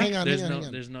turning back. Yeah, Hang on, there's hang on, no hang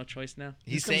on. there's no choice now.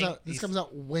 He's this comes saying out. This comes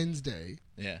out Wednesday.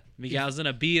 yeah, Miguel's going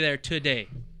to be there today.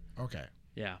 Okay.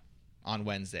 Yeah. on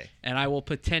Wednesday. And I will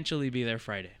potentially be there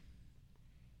Friday.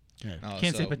 Okay. Oh,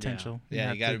 Can't say so- potential.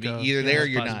 Yeah, you got have to be go. either there or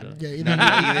it's you're possible. not. Yeah.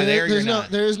 Either there or there's you're no. not.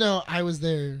 There is no. I was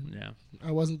there. Yeah. I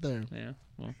wasn't there. Yeah.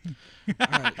 Well, All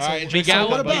right. All right, so Miguel,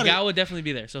 what about Miguel it? will definitely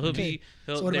be there. So he'll Okay. be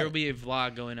So what there about will be a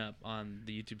vlog going up on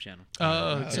the YouTube channel.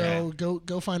 Oh, okay. So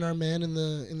go find our man in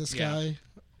the sky.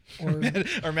 or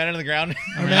or Man on the Ground.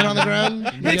 Man on the Ground.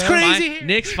 It's Yeah. crazy.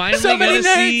 Nick's finally So many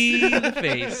gonna nerds. see the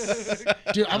face.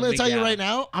 Dude, I'm gonna Big tell you Al. right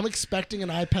now. I'm expecting an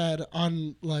iPad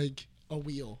on like a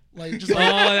wheel, like just Oh, like,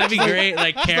 that'd be great.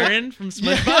 Like Karen from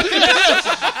SpongeBob.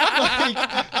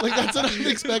 like that's what I'm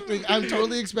expecting. I'm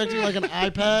totally expecting like an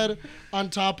iPad on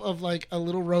top of like a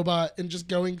little robot and just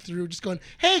going through, just going,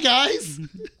 "Hey guys."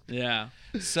 Yeah.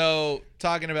 So,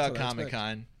 talking about That's what I expect.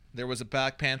 Comic-Con, there was a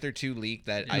Black Panther 2 leak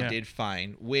that I Yeah. did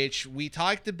find, which we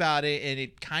talked about it, and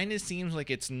it kind of seems like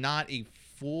it's not a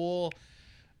full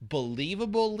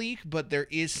believable leak, but there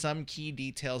is some key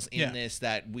details in Yeah. this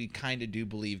that we kind of do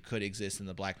believe could exist in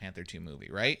the Black Panther 2 movie,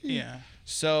 right? Yeah.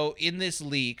 So in this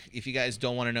leak, if you guys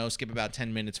don't want to know, skip about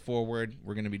 10 minutes forward.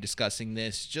 We're going to be discussing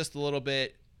this just a little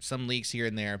bit, some leaks here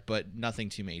and there, but nothing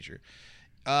too major.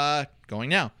 Going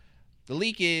now. The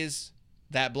leak is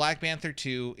that Black Panther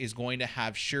 2 is going to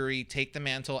have Shuri take the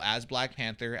mantle as Black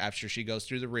Panther after she goes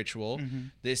through the ritual.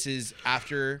 This is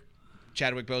after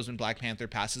Chadwick Boseman, Black Panther,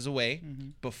 passes away,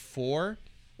 before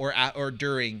or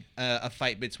during a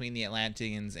fight between the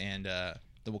Atlanteans and the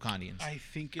Wakandians. I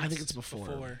think it's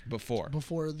before.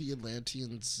 Before The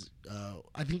Atlanteans,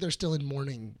 I think they're still in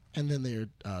mourning, and then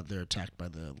they're attacked by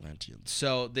the Atlanteans,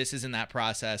 So this is in that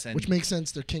process, and which makes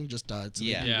sense. Their king just died, so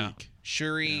Yeah. they Yeah. leak.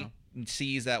 Shuri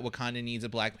sees that Wakanda needs a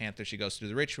Black Panther. She goes through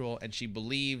the ritual, and she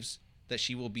believes that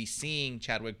she will be seeing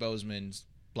Chadwick Boseman's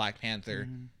Black Panther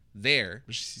there,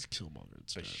 But she sees Killmonger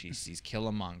instead. but she sees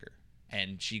Killmonger,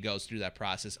 and she goes through that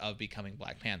process of becoming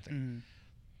Black Panther.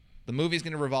 The movie's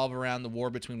going to revolve around the war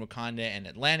between Wakanda and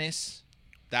Atlantis.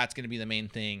 That's going to be the main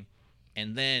thing.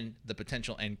 And then the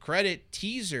potential end credit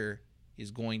teaser is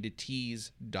going to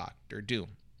tease Doctor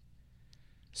Doom.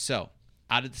 So,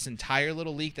 out of this entire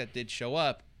little leak that did show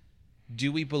up, do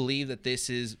we believe that this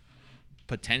is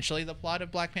potentially the plot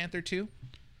of Black Panther 2?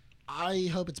 I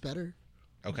hope it's better.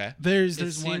 Okay. There's It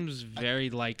one. seems very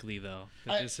likely though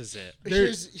that this is it.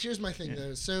 Here's my thing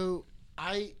though. So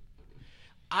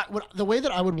the way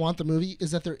that I would want the movie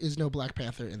is that there is no Black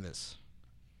Panther in this.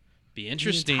 Be The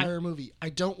interesting. entire movie. I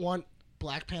don't want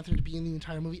Black Panther to be in the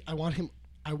entire movie. I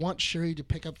want Shuri to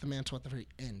pick up the mantle at the very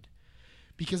end.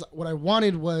 Because what I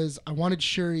wanted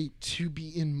Shuri to be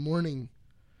in mourning,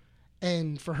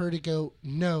 and for her to go,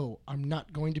 "No, I'm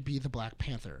not going to be the Black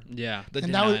Panther." Yeah. The and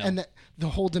denial. that was, and the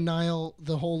whole denial,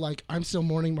 the whole like, I'm still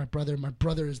mourning my brother. My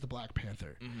brother is the Black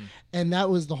Panther, and that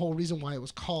was the whole reason why it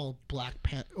was called Black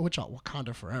Panther, which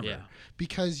Wakanda Forever, Yeah.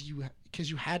 because you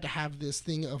had to have this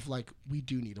thing of like, we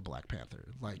do need a Black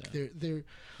Panther. Like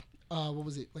what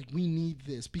was it? Like, we need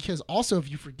this because also, if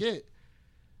you forget,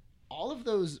 all of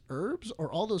those herbs or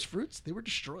all those fruits, they were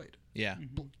destroyed. Yeah.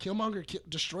 Killmonger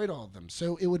destroyed all of them.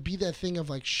 So it would be that thing of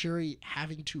like Shuri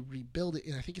having to rebuild it.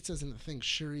 And I think it says in the thing,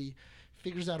 Shuri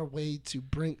figures out a way to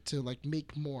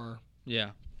make more.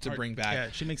 Yeah. To bring back.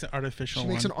 Yeah, she makes an artificial She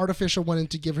makes an artificial one and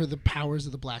to give her the powers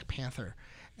of the Black Panther.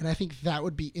 And I think that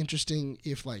would be interesting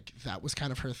if like that was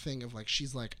kind of her thing of like,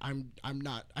 she's like, I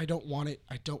don't want it.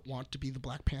 I don't want to be the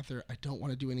Black Panther. I don't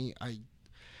want to do any, I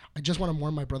just want to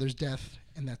mourn my brother's death,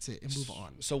 and that's it, and move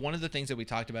on. So one of the things that we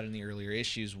talked about in the earlier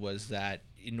issues was that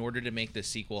in order to make the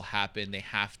sequel happen, they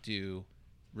have to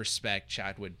respect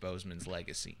Chadwick Boseman's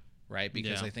legacy, right?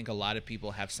 Because Yeah. I think a lot of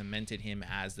people have cemented him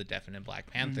as the definite Black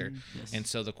Panther. And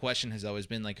so the question has always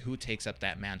been like, who takes up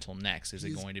that mantle next? Is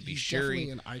it going to be he's Shuri?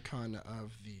 definitely an icon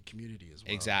of the community as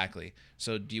well. Exactly.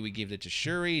 So do we give it to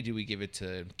Shuri? Do we give it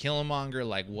to Killmonger?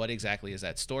 Like, what exactly is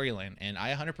that storyline? And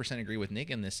I 100% agree with Nick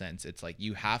in this sense. It's like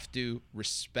you have to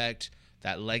respect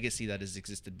that legacy that has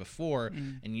existed before,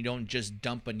 and you don't just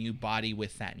dump a new body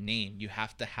with that name. You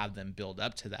have to have them build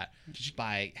up to that.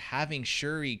 By having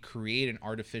Shuri create an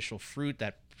artificial fruit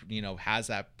that, has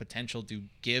that potential to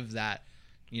give that,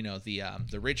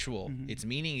 the ritual its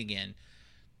meaning again,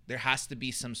 there has to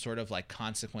be some sort of like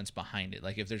consequence behind it.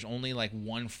 Like if there's only like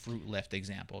one fruit left,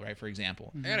 right? For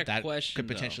example, I got a that question, could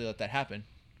potentially let that happen.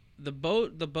 The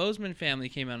Boseman family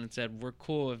came out and said we're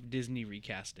cool if Disney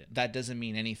recast it. That doesn't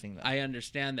mean anything though. I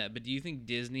understand that, but do you think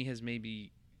Disney has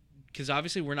maybe, because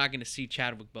obviously we're not going to see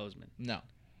Chadwick Boseman. No.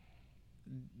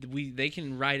 They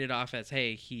can write it off as,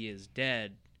 hey, he is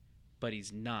dead, but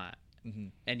he's not,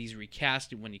 and he's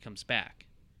recasted when he comes back.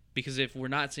 Because if we're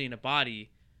not seeing a body,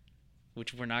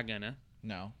 which we're not gonna,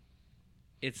 No.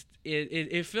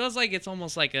 it feels like it's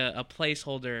almost like a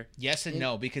placeholder. Yes and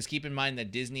no, because keep in mind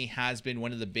that Disney has been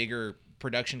one of the bigger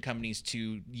production companies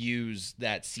to use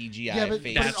that CGI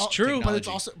face. That's true.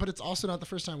 technology. But it's also not the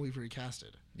first time we've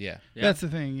recasted. Yeah. Yeah. That's the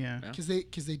thing, yeah. Because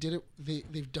they did it.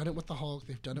 They've done it with the Hulk.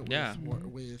 They've done it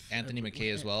with Anthony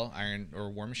McKay as well,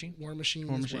 War Machine. War Machine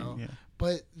War as Machine, well. yeah.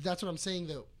 But that's what I'm saying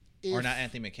though. or not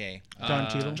Anthony McKay. Don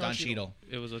Cheadle. Don Cheadle.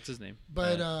 It was what's his name?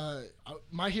 But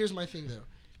here's my thing though.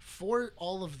 For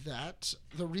all of that,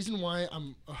 the reason why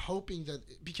I'm hoping that,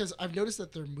 because I've noticed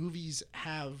that their movies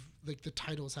have, like, the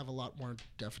titles have a lot more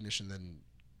definition than,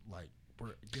 like, we're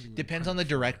giving them Depends on the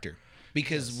credit for. director.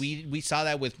 Because we saw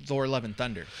that with Thor: Love and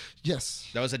Thunder. Yes,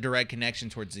 That was a direct connection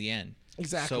towards the end.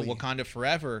 exactly. So Wakanda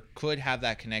Forever could have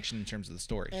that connection in terms of the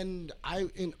story. And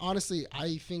honestly,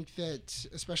 I think that,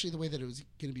 especially the way that it was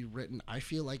going to be written, I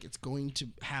feel like it's going to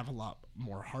have a lot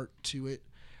more heart to it.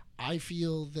 I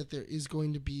feel that there is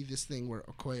going to be this thing where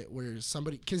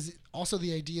somebody, because also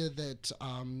the idea that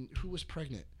who was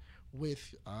pregnant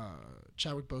with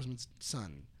Chadwick Boseman's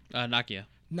son, Nakia.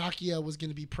 Nakia was going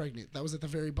to be pregnant. That was at the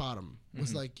very bottom.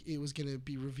 Was like it was going to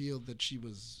be revealed that she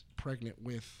was pregnant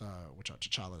with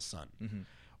T'Challa's son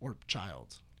or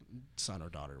child, son or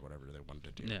daughter, whatever they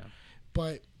wanted to do. Yeah.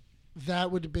 But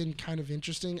that would have been kind of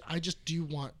interesting. I just do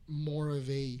want more of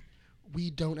a. We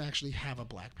don't actually have a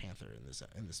Black Panther in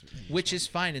this Which is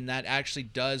fine, and that actually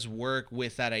does work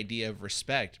with that idea of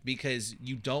respect, because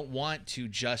you don't want to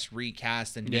just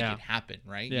recast and make Yeah. it happen,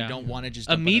 right? Yeah. You don't want to just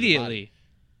dump another Immediately. body.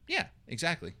 Yeah,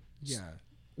 exactly. Yeah.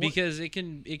 Because it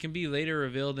can be later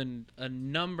revealed in a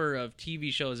number of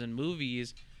TV shows and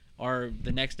movies, or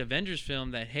the next Avengers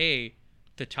film, that hey,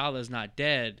 T'Challa's not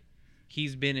dead.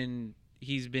 He's been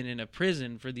in a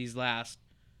prison for these last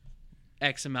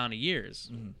X amount of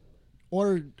years.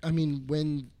 Or I mean,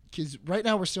 because right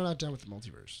now we're still not done with the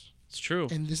multiverse, It's true.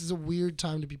 and this is a weird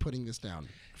time to be putting this down.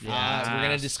 We're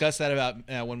going to discuss that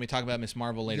about when we talk about Miss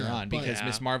Marvel later Yeah, on, but- because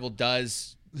Miss Marvel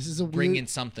does This is a bring weird. in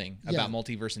something Yeah. about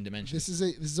multiverse and dimensions. This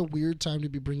is a weird time to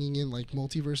be bringing in like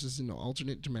multiverses and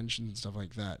alternate dimensions and stuff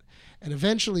like that. And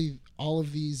eventually, all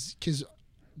of these, because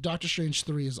Doctor Strange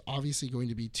 3 is obviously going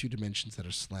to be two dimensions that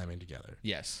are slamming together.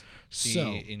 Yes.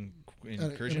 So, An An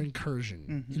incursion.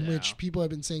 incursion in Yeah. which people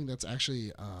have been saying that's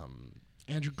actually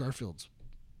Andrew Garfield's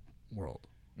world.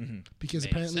 Because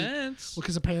Makes sense.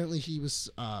 apparently he was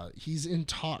he's in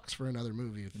talks for another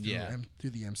movie through, through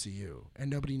the MCU, and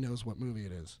nobody knows what movie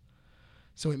it is.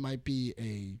 So it might be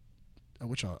a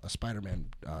Spider-Man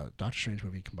Doctor Strange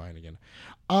movie combined again.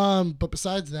 But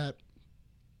besides that,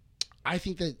 I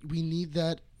think that we need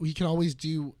that. We can always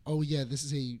do, oh yeah, this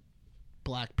is a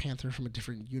Black Panther from a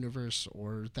different universe,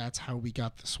 or that's how we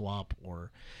got the swap,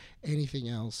 or anything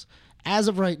else. As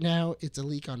of right now, it's a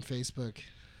leak on Facebook.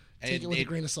 Take it with a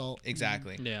grain of salt.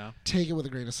 Exactly. Yeah. Take it with a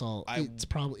grain of salt. It's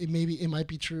probably it might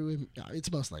be true.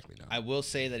 It's most likely not. I will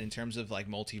say that in terms of like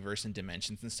multiverse and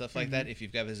dimensions and stuff like that, if you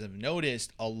guys have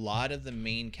noticed, a lot of the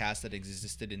main cast that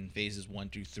existed in phases 1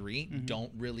 through 3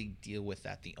 don't really deal with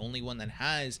that. The only one that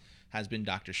has been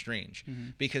Doctor Strange,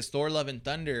 because Thor: Love and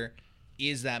Thunder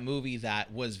is that movie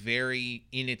that was very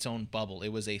in its own bubble. It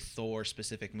was a Thor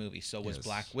specific movie. So was Yes.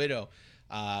 Black Widow.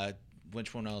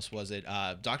 Which one else was it?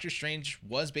 Doctor Strange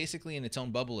was basically in its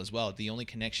own bubble as well. The only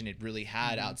connection it really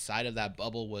had outside of that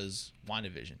bubble was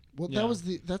WandaVision. Well, Yeah.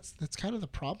 that's kind of the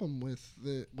problem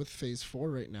with Phase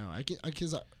 4 right now.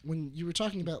 Because when you were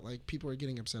talking about like people are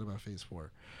getting upset about Phase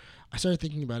 4, I started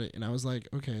thinking about it and I was like,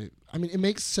 okay. I mean, it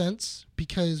makes sense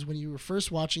because when you were first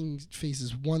watching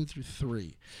Phases 1 through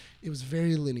 3, it was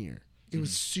very linear. It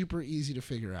was super easy to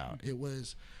figure out. It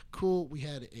was cool. We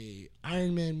had a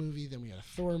Iron Man movie, then we had a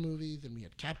Thor movie, then we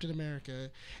had Captain America,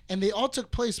 and they all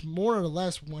took place more or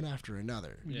less one after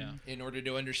another. Yeah. In order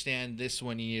to understand this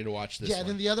one, you need to watch this Yeah, one.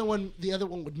 then the other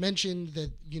one would mention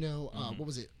that, what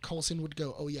was it? Coulson would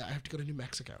go, oh yeah, I have to go to New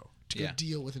Mexico to go Yeah.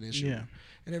 deal with an issue, Yeah.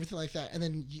 and everything like that. And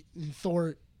then in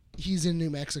Thor, he's in New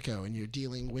Mexico, and you're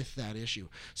dealing with that issue.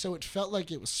 So it felt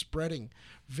like it was spreading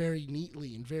very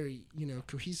neatly and very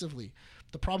cohesively.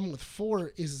 The problem with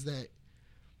 4 is that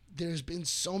there's been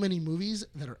so many movies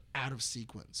that are out of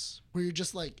sequence, where you're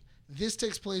just like, this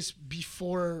takes place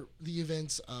before the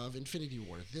events of Infinity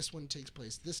War. This one takes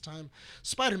place this time.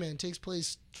 Spider-Man takes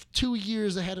place 2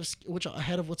 years ahead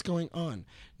of what's going on.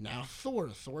 Now Thor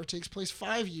takes place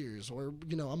 5 years or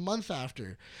a month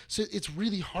after. So it's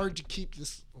really hard to keep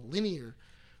this linear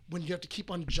when you have to keep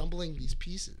on jumbling these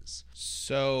pieces.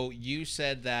 So you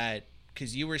said that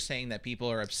because you were saying that people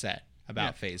are upset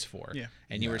about Phase 4. Yeah.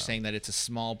 And you were saying that it's a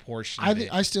small portion I of it.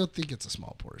 I still think it's a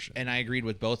small portion. And I agreed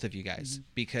with both of you guys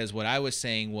because what I was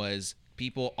saying was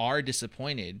people are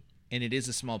disappointed and it is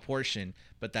a small portion,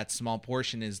 but that small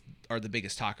portion are the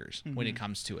biggest talkers when it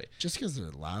comes to it. Just because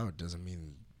they're loud doesn't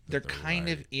mean They're kind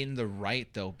of in the right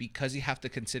though, because you have to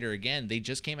consider again, they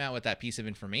just came out with that piece of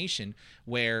information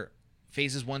where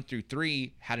phases 1 through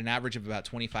 3 had an average of about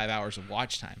 25 hours of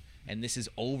watch time. And this is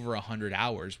over 100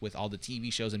 hours with all the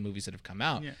TV shows and movies that have come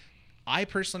out. Yeah. I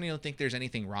personally don't think there's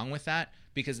anything wrong with that,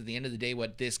 because at the end of the day,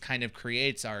 what this kind of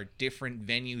creates are different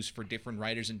venues for different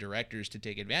writers and directors to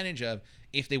take advantage of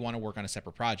if they want to work on a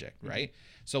separate project, right?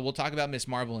 So we'll talk about Ms.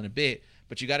 Marvel in a bit,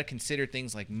 but you got to consider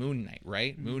things like Moon Knight,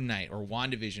 right? Moon Knight or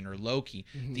WandaVision or Loki.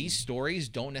 These stories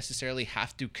don't necessarily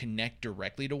have to connect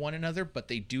directly to one another, but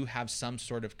they do have some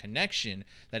sort of connection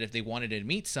that if they wanted to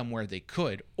meet somewhere, they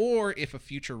could. Or if a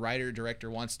future writer or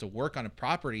director wants to work on a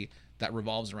property that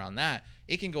revolves around that,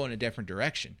 it can go in a different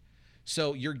direction.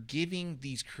 So you're giving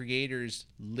these creators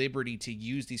liberty to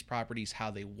use these properties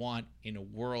how they want in a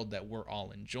world that we're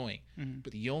all enjoying.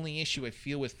 But the only issue I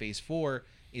feel with Phase 4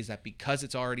 is that because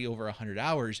it's already over 100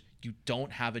 hours, you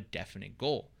don't have a definite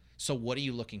goal. So what are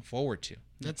you looking forward to?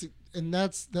 That's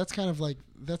kind of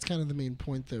the main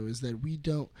point, though, is that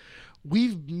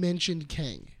we've mentioned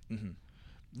Kang.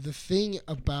 The thing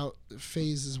about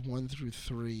phases 1 through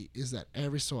 3 is that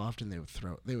every so often they would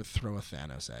throw a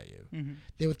Thanos at you.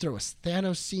 They would throw a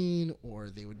Thanos scene, or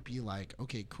they would be like,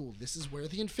 okay, cool, this is where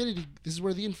the Infinity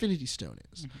Stone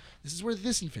is. This is where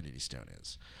this Infinity Stone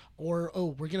is. Or,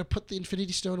 oh, we're gonna put the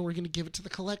Infinity Stone and we're gonna give it to the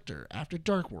Collector after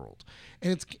Dark World.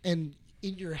 And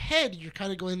in your head, you're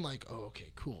kind of going like, oh, okay,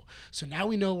 cool. So now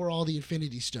we know where all the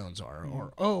Infinity Stones are.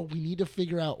 Or, oh, we need to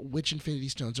figure out which Infinity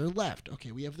Stones are left.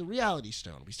 Okay, we have the Reality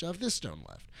Stone. We still have this stone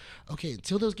left. Okay,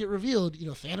 until those get revealed,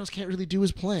 Thanos can't really do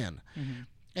his plan.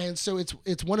 And so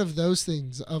it's one of those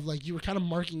things of like, you were kind of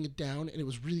marking it down, and it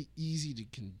was really easy to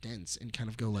condense and kind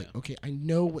of go like, okay, I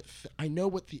know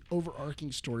what the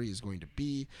overarching story is going to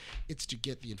be. It's to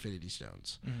get the Infinity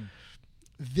Stones.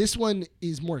 This one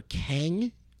is more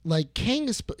Kang. Like, Kang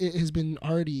has been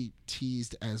already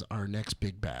teased as our next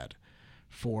big bad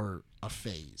for a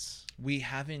phase. We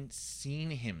haven't seen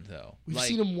him, though. We've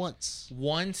seen him once.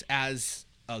 Once as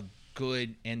a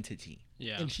good entity.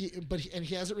 Yeah. And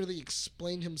he hasn't really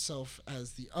explained himself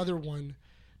as the other one.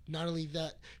 Not only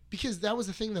that, because that was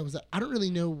the thing, though, was that I don't really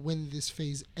know when this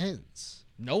phase ends.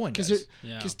 No one does.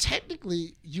 Because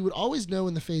technically, you would always know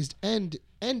when the phase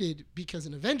ended because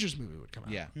an Avengers movie would come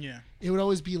out. Yeah. It would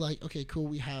always be like, okay, cool,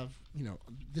 we have,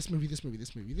 this movie, this movie,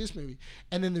 this movie, this movie.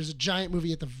 And then there's a giant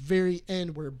movie at the very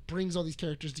end where it brings all these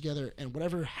characters together, and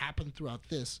whatever happened throughout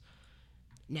this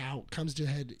now comes to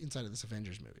head inside of this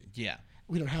Avengers movie. Yeah.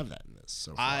 We don't have that in this.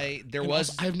 So far. I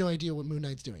have no idea what Moon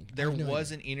Knight's doing. There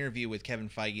was an interview with Kevin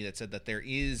Feige that said that there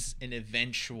is an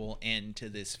eventual end to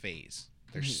this phase.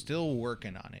 They're still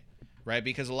working on it, right?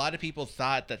 Because a lot of people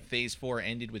thought that Phase 4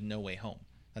 ended with No Way Home,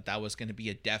 that was going to be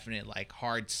a definite, like,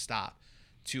 hard stop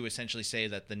to essentially say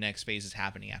that the next phase is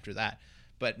happening after that.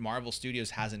 But Marvel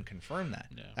Studios hasn't confirmed that.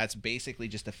 No. That's basically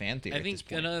just a fan theory. I think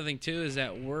another thing too is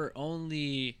that we're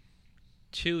only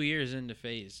 2 years into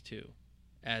Phase 2,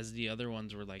 as the other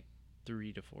ones were like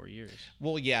 3 to 4 years.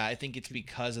 Well, yeah, I think it's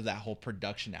because of that whole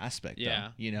production aspect. Yeah.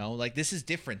 Though. Like, this is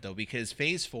different, though, because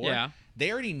Phase 4,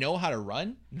 they already know how to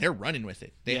run. They're running with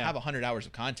it. They have 100 hours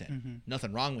of content.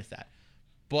 Nothing wrong with that.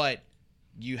 But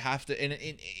you have to, and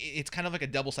it's kind of like a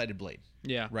double-sided blade.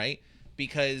 Yeah. Right?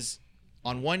 Because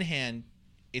on one hand,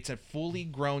 it's a fully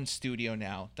grown studio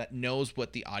now that knows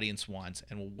what the audience wants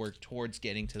and will work towards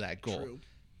getting to that goal. True.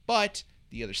 But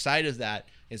the other side of that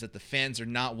is that the fans are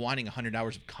not wanting 100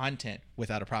 hours of content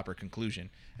without a proper conclusion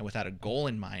and without a goal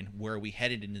in mind. Where are we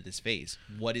headed into this phase?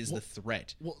 What is the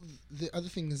threat? Well, the other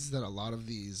thing is that a lot of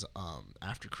these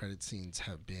after credit scenes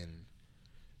have been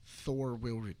Thor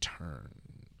will return,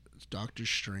 Doctor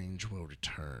Strange will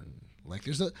return. Like,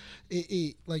 there's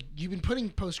like, you've been putting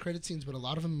post credit scenes, but a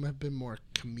lot of them have been more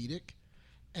comedic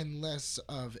and less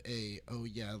of oh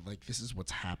yeah, like, this is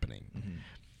what's happening.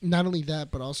 Not only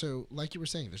that, but also, like you were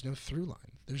saying, there's no through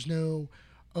line. There's no,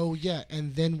 oh yeah,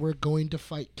 and then we're going to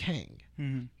fight Kang.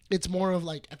 It's more of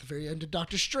like, at the very end of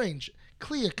Doctor Strange,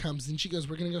 Clea comes and she goes,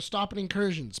 we're going to go stop an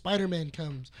incursion. Spider-Man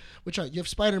comes, which you have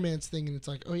Spider-Man's thing, and it's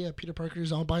like, oh yeah, Peter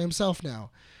Parker's all by himself now.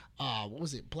 What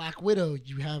was it? Black Widow.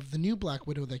 You have the new Black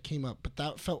Widow that came up, but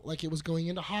that felt like it was going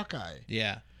into Hawkeye.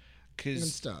 Yeah.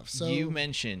 Because So you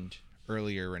mentioned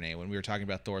earlier, Renee, when we were talking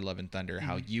about Thor Love and Thunder,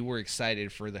 how you were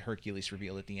excited for the Hercules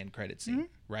reveal at the end credit scene,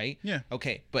 right? Yeah.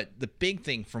 Okay, but the big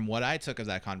thing from what I took of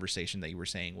that conversation that you were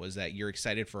saying was that you're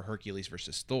excited for Hercules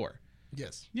versus Thor.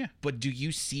 Yes. Yeah. But do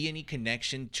you see any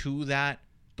connection to that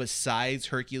besides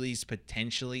Hercules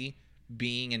potentially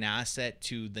being an asset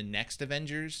to the next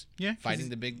Avengers? Yeah. Fighting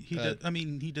the big... he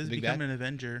does become an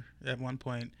Avenger at one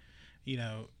point.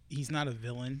 He's not a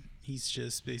villain. He's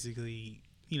just basically,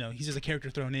 he's just a character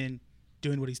thrown in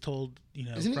doing what he's told,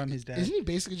 from his dad. Isn't he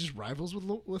basically just rivals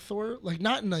with Thor? Like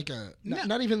not in like a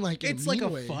not even like in It's a like mean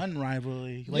a way. fun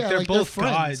rivalry. Like Yeah, they're like they're both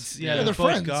friends. gods. Yeah, Yeah, they're they're both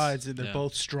friends. gods, and they're Yeah.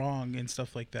 both strong and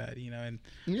stuff like that. And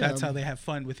Yeah. that's how they have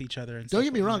fun with each other. And Don't stuff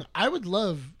get me like wrong. that. I would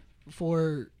love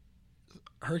for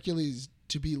Hercules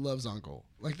to be Love's uncle.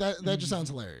 Like that. That just sounds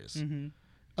hilarious.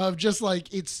 Of just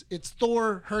like it's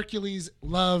Thor, Hercules,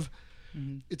 Love.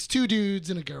 It's two dudes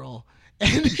and a girl,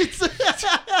 and it's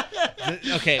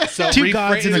Okay, so Two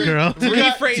gods and a girl. Two Can we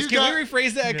god-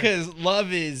 rephrase that? Because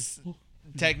Love is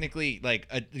technically like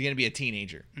going to be a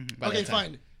teenager. by okay, that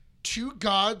time. fine. Two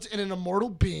gods and an immortal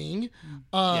being,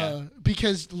 Yeah.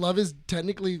 because love is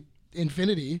technically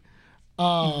infinity,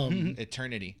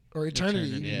 Eternity. or eternity.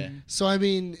 Yeah. So I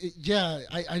mean,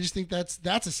 I just think that's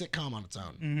a sitcom on its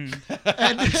own.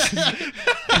 And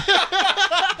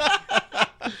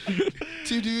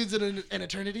two dudes and an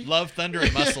eternity. Love, Thunder,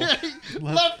 and Muscle.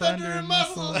 Love, thunder, and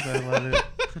muscles. I love it.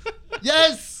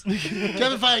 Yes,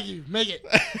 Kevin Feige, make it.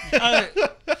 All right,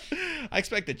 I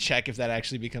expect a check if that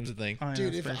actually becomes a thing. Oh, yeah,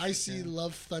 dude. If especially- I see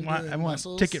Love, Thunder, I and want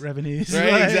muscles, ticket revenues.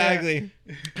 Right, exactly.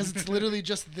 because it's literally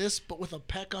just this, but with a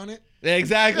peck on it. Yeah,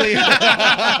 exactly.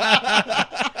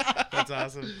 That's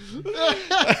awesome.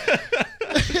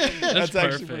 That's actually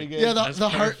perfect. pretty good. Yeah, That's the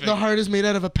heart perfect. is made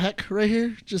out of a peck right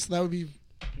here. Just that would be.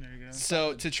 There you go.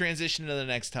 So to transition to the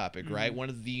next topic, right? One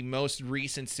of the most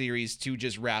recent series to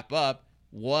just wrap up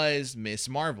was Miss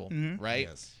Marvel, right?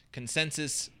 Yes.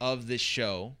 Consensus of this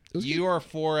show. was You are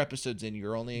 4 episodes in.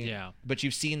 You're only but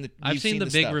you've seen the. I've you've seen the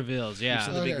big stuff. reveals. You've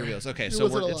seen Yeah, the big Okay. reveals. Okay, It so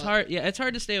wasn't we're a it's lot. hard. Yeah, it's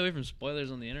hard to stay away from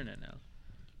spoilers on the internet now.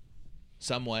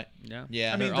 somewhat. Yeah.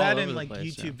 Yeah. I mean, They're all that over and the like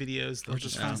place, YouTube videos, they'll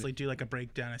just Yeah. constantly do like a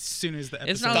breakdown as soon as the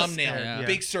episode. It's not- Thumbnail, Yeah.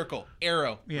 big circle,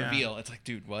 arrow, Yeah. reveal. It's like,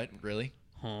 dude, what? Really?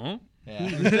 Huh? Yeah.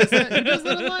 Who does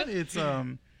that a lot? It's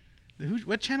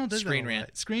what channel does Screen that a lot?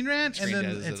 Rant. Screen Rant, Screen and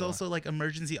then does it it's a lot. also like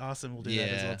Emergency Awesome will do that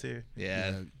as well too.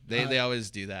 Yeah. Yeah. They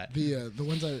always do that. The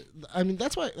ones I mean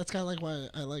that's kind of like why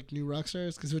I like New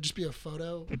Rockstars, because it would just be a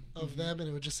photo of them and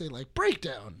it would just say like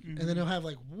breakdown, and then it'll have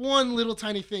like one little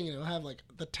tiny thing and it'll have like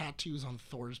the tattoos on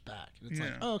Thor's back, and it's like,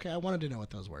 Yeah. oh, okay, I wanted to know what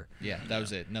those were. Yeah, that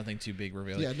was it. Nothing too big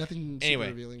revealing. Yeah, nothing super Anyway.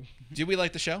 revealing. Did we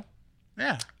like the show?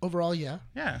 Yeah, Overall, yeah,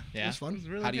 yeah, Yeah. it was fun. It was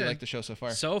really How do you good. like the show so far?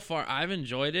 So far, I've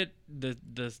enjoyed it.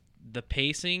 The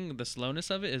pacing, the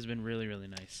slowness of it has been really, really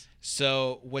nice.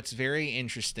 So what's very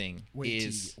interesting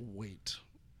is Wait,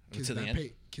 To because the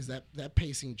end? that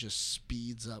pacing just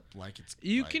speeds up like it's.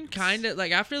 You like, can it's- kind of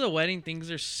like after the wedding, things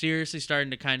are seriously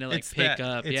starting to kind of like It's pick that-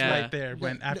 up. It's Yeah, right there.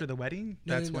 When No, after the wedding,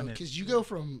 that's when it. because you go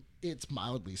from it's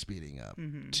mildly speeding up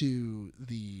to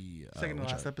the Second to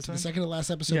which last one? episode? The second to last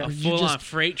episode. Yeah. where you full just, on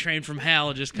freight train from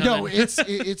hell just coming. No, it's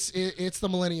the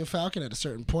Millennium Falcon at a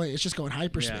certain point. It's just going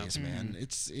hyperspace, man.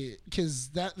 It's because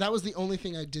that was the only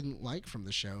thing I didn't like from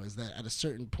the show, is that at a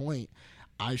certain point,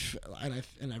 I've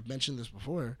mentioned this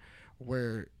before,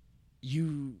 where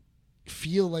you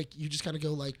feel like you just gotta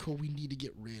go like, cool, we need to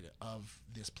get rid of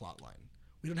this plot line.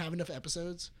 We don't have enough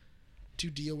episodes to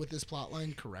deal with this plot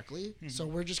line correctly, so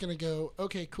we're just gonna go,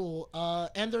 okay, cool,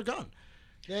 and they're gone.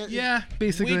 Yeah,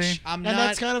 basically. which I'm And not.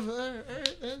 that's kind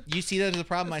of You see that as a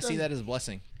problem. I That's see done. that as a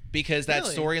blessing, because that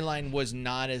Really? storyline was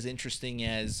not as interesting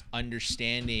as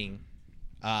understanding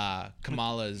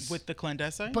Kamala's. with the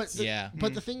clandestine. But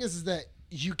but the thing is that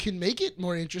you can make it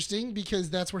more interesting because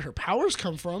that's where her powers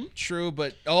come from. True,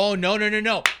 but oh no,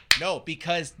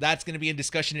 because that's going to be in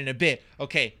discussion in a bit.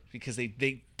 Okay, because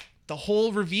they the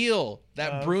whole reveal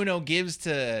that Bruno gives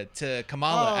to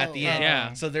Kamala at the end.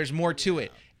 yeah. So there's more to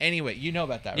it. Anyway, you know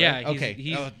about that, right? yeah. Okay.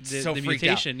 He's Oh, the so freaked out.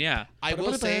 mutation. Yeah. I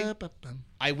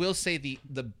will say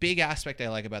the big aspect I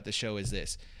like about the show is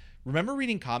this. Remember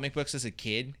reading comic books as a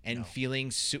kid and feeling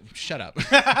shut up.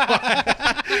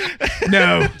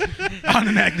 no,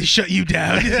 automatically shut you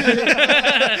down.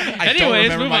 I don't Anyways,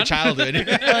 remember move my on. childhood.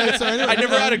 So anyway, I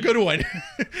never had a good one.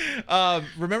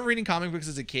 Remember reading comic books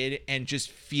as a kid and just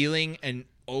feeling an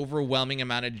overwhelming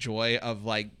amount of joy of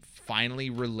like finally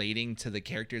relating to the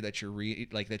character that you're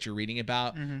reading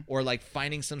about, or like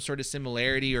finding some sort of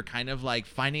similarity, or kind of like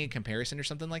finding a comparison or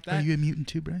something like Are that. you a mutant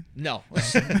too, Brian? No.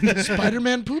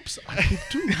 Spider-Man poops. I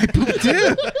poop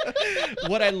too.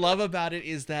 What I love about it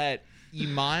is that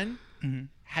Iman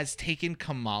has taken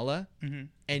Kamala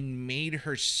and made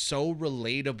her so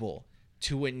relatable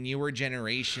to a newer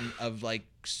generation of like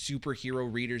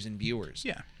superhero readers and viewers.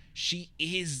 Yeah. She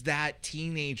is that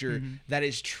teenager that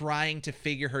is trying to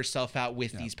figure herself out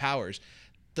with these powers.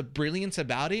 The brilliance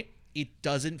about it, it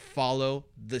doesn't follow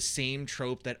the same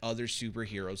trope that other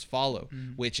superheroes follow,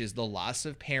 which is the loss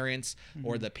of parents,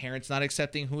 or the parents not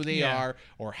accepting who they are,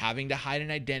 or having to hide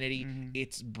an identity.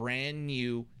 It's brand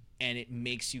new and it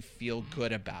makes you feel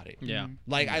good about it. Yeah.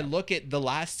 Like I look at the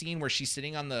last scene where she's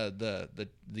sitting on the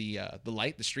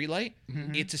light, the street light.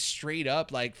 It's a straight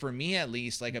up, like for me at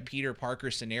least, like a Peter Parker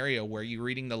scenario where you're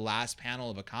reading the last panel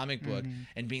of a comic book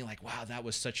and being like, wow, that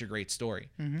was such a great story.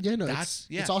 Yeah, no, That's-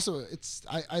 it's also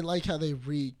I like how they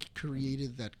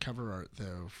recreated that cover art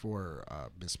though for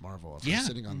Miss Marvel. Of her Yeah.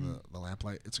 sitting on the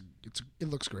lamplight. It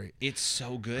looks great. It's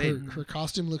so good. Her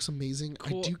costume looks amazing.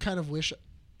 Cool. I do kind of wish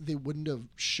they wouldn't have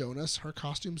shown us her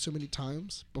costume so many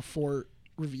times before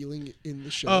revealing it in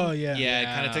the show. Oh yeah. Yeah, it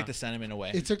kind Yeah. of took the sentiment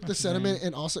away. It took the sentiment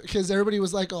and also because everybody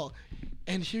was like, "Oh,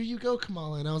 and here you go,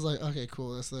 Kamala," and I was like, "Okay,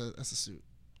 cool. That's the suit."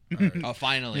 All right. Oh,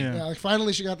 finally. Yeah. Yeah, like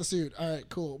finally she got the suit. All right,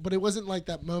 cool. But it wasn't like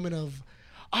that moment of,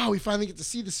 oh, we finally get to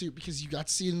see the suit because you got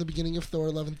to see it in the beginning of Thor: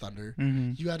 Love and Thunder.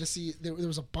 You got to see there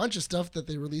was a bunch of stuff that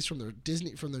they released from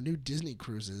their new Disney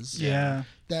cruises. Yeah.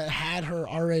 That had her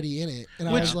already in it,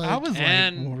 and Which I was like,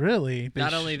 And well, really? They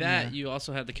Not only that, yeah. you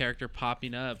also had the character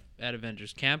popping up at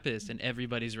Avengers Campus, and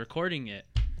everybody's recording it.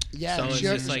 yeah. so she it's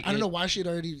already- just like I don't it- know why she had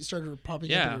already started popping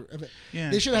Yeah. up. At her, Yeah.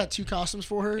 They should have had 2 costumes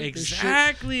for her.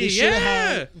 Exactly, They should have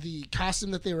yeah. had the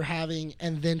costume that they were having,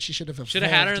 and then she should have Should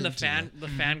have had her in evolved the into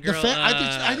fangirl. The fan,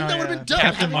 I think that would have been dope.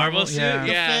 Captain Having Marvel suit. yeah.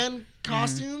 the Yeah. fan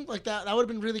costume like that would have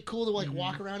been really cool to like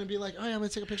walk around and be like, oh yeah, I'm gonna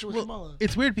take a picture with Kamala.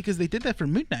 It's weird because they did that for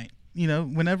Moon Knight. You know,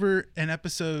 whenever an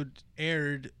episode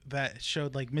aired that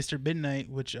showed like Mr. Midnight,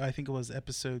 which I think it was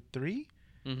episode 3,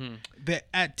 that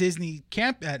at Disney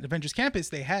camp at Avengers Campus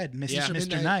they had Mr. Yeah.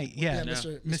 Mr. Knight. Yeah,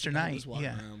 Mr. Knight. was walking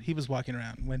Yeah, around. he was walking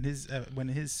around when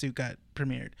his suit got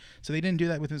premiered. So they didn't do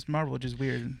that with Miss Marvel, which is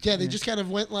weird. Yeah, they just kind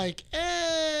of went like,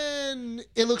 and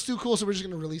it looks too cool, so we're just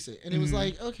gonna release it. And it was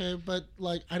like, okay, but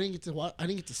like I didn't get to watch, I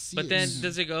didn't get to see it. But then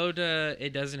does it go to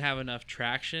it doesn't have enough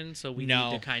traction, so we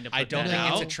No, need to kind of put I don't that think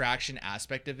out? it's a traction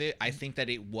aspect of it. I think that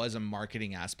it was a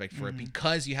marketing aspect for it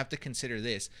because you have to consider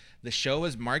this. The show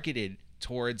was marketed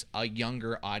towards a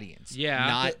younger audience. Yeah.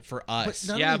 Not for But us.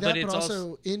 not Yeah, only that, but but it's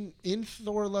also in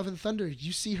Thor: Love and Thunder,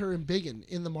 you see her in Biggin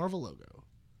in the Marvel logo.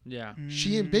 Yeah.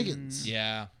 She in Biggins.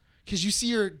 Yeah. Because you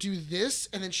see her do this,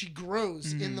 and then she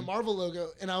grows in the Marvel logo,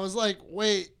 and I was like,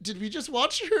 "Wait, did we just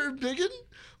watch her in Biggin?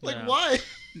 Like, Yeah. why?"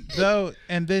 Though,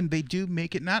 and then they do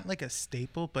make it not like a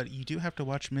staple, but you do have to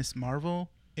watch Miss Marvel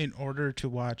in order to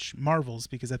watch Marvels,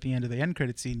 because at the end of the end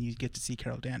credit scene, you get to see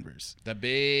Carol Danvers. The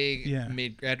big Yeah.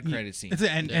 mid-end credit scene. It's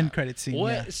an end credit scene.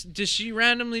 What Yeah. does she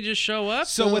randomly just show up?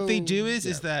 So what they So, do is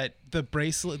yeah. that the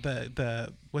bracelet,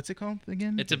 the what's it called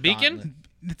again? It's a beacon.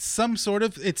 It's some sort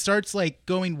of. It starts like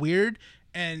going weird,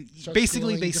 and Starts basically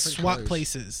glowing they different swap colors.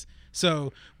 places.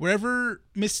 So wherever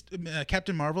Miss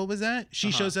Captain Marvel was at, she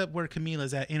shows up where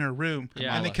Camila's at in her room,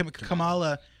 Yeah. and then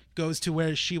Kamala goes to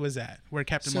where she was at, where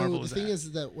Captain Marvel So was the thing at.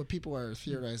 is that what people are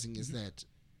theorizing is that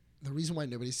the reason why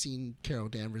nobody's seen Carol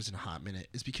Danvers in a hot minute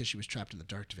is because she was trapped in the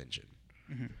Dark Dimension.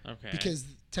 Okay. Because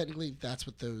technically, that's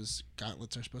what those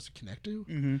gauntlets are supposed to connect to.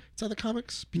 Mm-hmm. It's the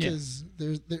comics because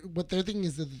what they're thinking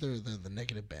is that they're the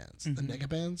negative bands, the nega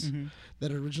bands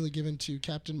that are originally given to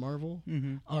Captain Marvel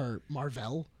are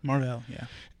Marvel, Marvel, yeah.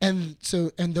 and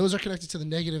those are connected to the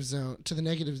negative zone, to the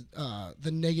negative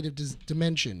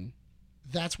dimension.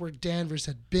 That's where Danvers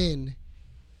had been.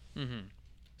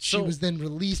 She So- was then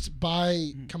released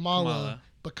by Kamala.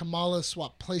 but Kamala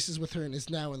swapped places with her and is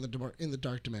now in the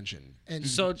dark dimension. And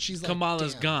So she's like,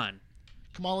 Kamala's "Damn." gone.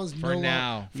 Kamala's For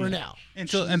now. For now. And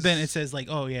then it says like,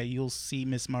 oh yeah, you'll see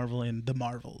Miss Marvel in the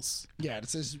Marvels. Yeah, it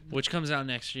says Which comes out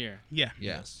next year. Yeah.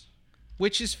 Yes.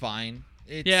 Which is fine.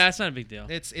 It's, Yeah, it's not a big deal.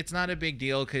 It's not a big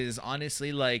deal because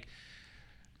honestly, like,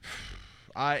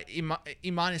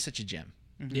 Iman is such a gem.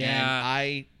 Yeah. And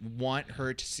I want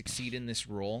her to succeed in this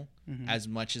role as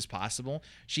much as possible.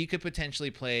 She could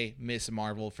potentially play Miss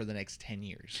Marvel for the next 10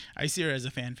 years. I see her as a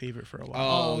fan favorite for a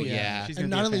while. Oh, yeah. She's and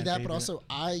gonna not be a only fan that, favorite. but also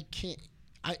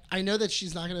I know that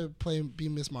she's not gonna be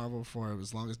Miss Marvel for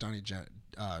as long as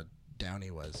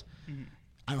Downey was.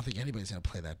 I don't think anybody's gonna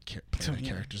play that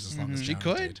characters as long as She Downey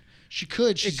could. did. She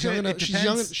could. She's could. young It enough. She's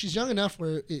young. depends. She's young enough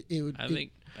where it would. I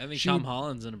think she Tom would-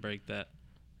 Holland's gonna break that.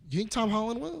 You think Tom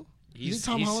Holland will? You think He's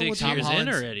Tom Holland 6 would do years it? in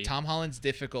already. Tom Holland's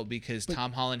difficult because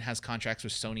Tom Holland has contracts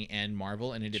with Sony and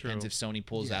Marvel, and it depends True. if Sony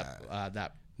pulls Yeah.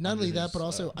 that. Not only under that, his, but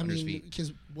also I under his mean, feet.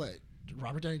 because what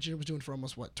Robert Downey Jr. was doing for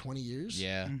almost 20 years.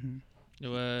 Yeah. It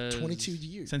was 22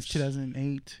 years Since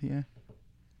 2008, yeah.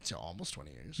 So almost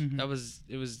 20 years.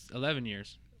 It was 11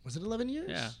 years. Was it 11 years?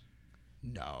 Yeah.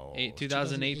 No.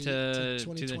 2008 to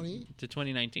 2020. to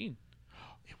 2019.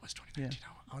 It was 2019.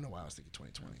 I don't know why I was thinking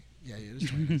 2020. Yeah, it is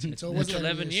 2019. So it It's was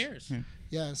 11 years.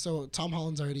 Yeah, so Tom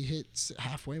Holland's already hit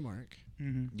halfway mark.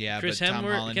 Yeah, Chris but Tom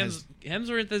Holland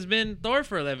Hemsworth has been Thor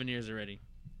for 11 years already.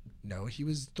 No, he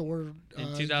was Thor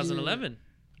in 2011.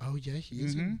 Oh yeah, he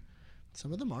is.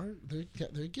 Some of them are. They're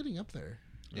getting up there.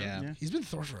 Yeah. He's been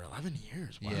Thor for 11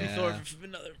 years. Wow. Yeah. Thor for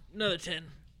another 10.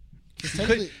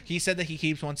 He said that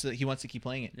he wants to keep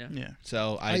playing it. Yeah.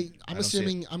 So I'm don't see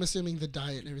it. assuming the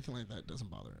diet and everything like that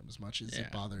doesn't bother him as much as it Yeah.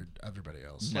 bothered everybody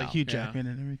else. No. Like Hugh Yeah. Jackman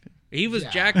and everything. He was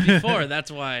Yeah. jacked before. That's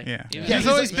why. Yeah. He was- Yeah, He's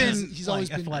always been he's always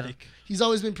like, been athletic. He's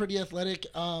always been pretty athletic.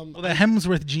 Well, the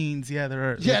Hemsworth genes, yeah,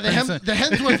 there are. Yeah, the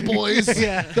Hemsworth boys.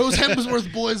 Yeah. Those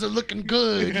Hemsworth boys are looking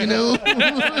good, you know.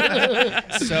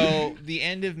 So the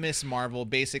end of Miss Marvel,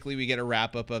 basically we get a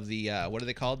wrap up of the what are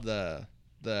they called, the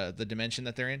dimension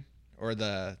that they're in, or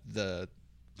the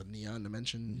The neon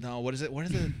dimension. no, what is it? What are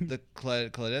the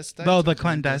clandestines? Oh, the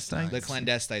clandestines. The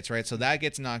clandestites, right? So that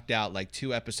gets knocked out like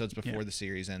 2 episodes before the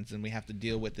series ends, and we have to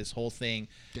deal with this whole thing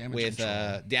Damage with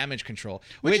control. damage control,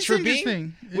 Which is for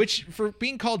being interesting. for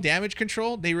being called damage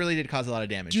control, they really did cause a lot of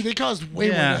damage. Dude, they caused way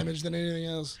Yeah. more damage than anything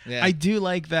else. yeah. I do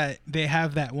like that they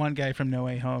have that one guy from No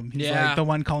Way Home. He's Yeah. like the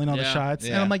one calling all the Yeah. shots.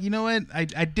 And Yeah. I'm like, you know what? I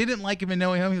didn't like him in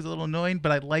No Way Home. He was a little annoying,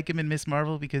 but I like him in Miss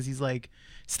Marvel because he's like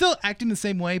still acting the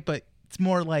same way, but it's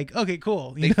more like, okay,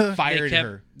 cool. They You know? fired kept-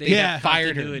 her. they They kept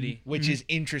fired her, continuity. which is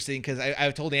interesting because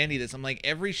I've told Andy this. I'm like,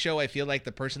 every show I feel like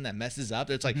the person that messes up,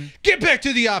 it's like, Mm-hmm. get back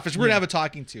to the office. We're gonna have a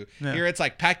talking to. Yeah. Here it's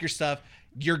like, pack your stuff.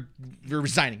 You're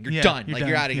resigning. You're Yeah, done. you're Like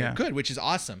you're done. out of here. Yeah. Good, which is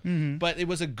awesome. Mhm. But it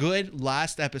was a good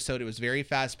last episode. It was very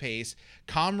fast paced.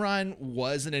 Kamran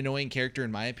was an annoying character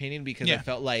in my opinion because I Yeah.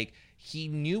 felt like he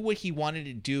knew what he wanted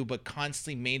to do, but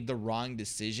constantly made the wrong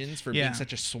decisions for Yeah. being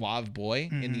such a suave boy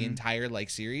in the entire like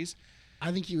series.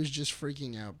 I think he was just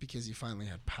freaking out because he finally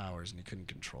had powers and he couldn't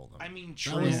control them. I mean, That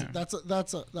true. was, Yeah.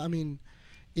 that's a, I mean,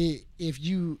 if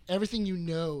you everything you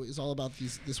know is all about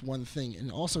this one thing,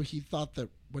 and also he thought that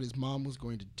what his mom was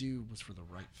going to do was for the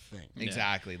right thing,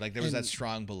 Exactly. Like there was that And-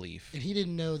 strong belief. and he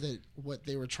didn't know that what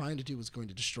they were trying to do was going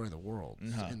to destroy the world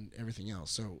Uh-huh. and everything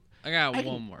else. So I got I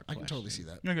one can, more I question. can totally see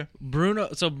that. Okay.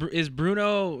 Bruno. So is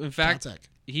Bruno in fact? Caltech.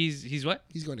 He's what?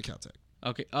 He's going to Caltech.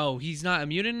 Okay. Oh, he's not a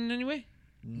mutant in any way.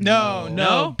 No.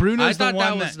 No? Bruno's I the thout that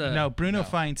one was that. the- No, Bruno No.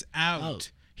 finds out. Oh.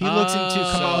 He looks into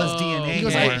Kamala's So- DNA. He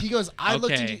goes, Okay. he goes, I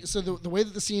looked Okay. into, so the way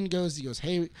that the scene goes, he goes,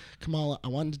 hey, Kamala, I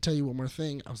wanted to tell you one more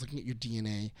thing. I was looking at your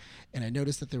DNA, and I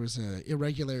noticed that there was a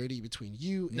irregularity between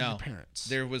you and No, your parents.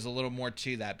 there was a little more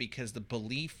to that because the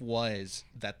belief was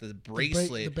that the The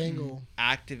bracelet bangle.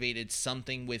 activated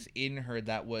something within her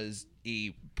that was a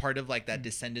part of like that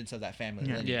descendants of that family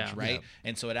lineage, Yeah. right? Yeah.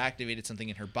 And so it activated something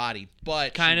in her body,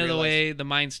 but Kind she of the realized- way the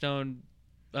Mind Stone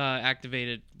In-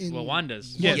 activated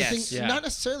Wanda's. Well, the Yes. thing- Yeah. Not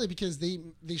necessarily because they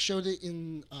showed it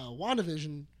in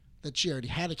WandaVision that she already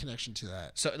had a connection to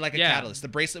that. So like a Yeah. catalyst. The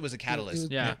bracelet was a catalyst.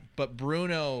 was- Yeah. But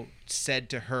Bruno said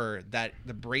to her that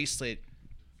the bracelet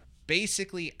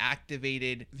basically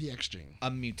activated The X gene.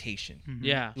 a mutation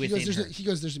Yeah. He within goes, her.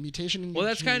 there's a mutation in Well,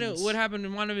 your that's kind of genes. what happened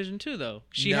in WandaVision too, though.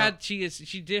 She No. had she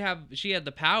had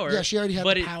the power. Yeah, she already had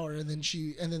but the it, power, and then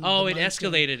Oh, the it Mind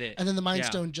Stone- escalated it. and then the Mind Yeah.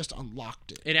 Stone just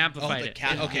unlocked it. It amplified the it.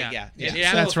 cat- okay, yeah. It So-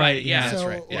 amplified That's right, it, yeah. That's so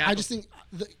right, yeah. I just think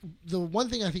the one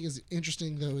thing I think is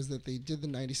interesting though is that they did the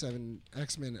 '97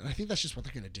 X-Men, and I think that's just what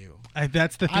they're gonna do.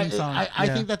 That's the theme song. I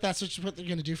yeah. think that's just what they're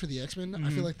gonna do for the X-Men. I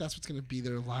feel like that's what's gonna be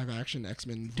their live action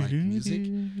X-Men like music.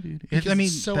 Because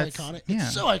it's so that's- iconic. Yeah.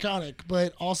 It's so iconic,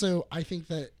 but also I think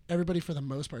that everybody for the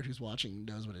most part who's watching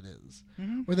knows what it is.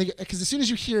 Where they because as soon as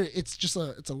you hear it, it's just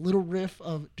a little riff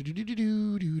of do do do do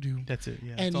do do do, That's it.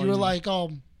 Yeah. and That's all you were need. like,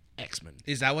 X-Men.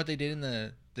 Is that what they did in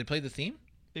the? They played the theme.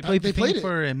 they played they the played theme it.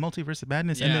 for Multiverse of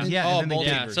Madness, Yeah. and then Oh, and then they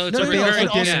Yeah, Multiverse. so it's No, a no, They no, also and,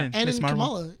 did also, in and Miss in Marvel.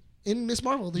 Kamala, in Miss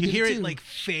Marvel, they You did hear it it too. like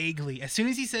vaguely. As soon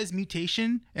as he says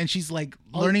mutation, and she's like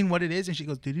Oh. learning what it is, and she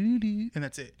goes do do do, and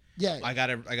that's it. yeah. I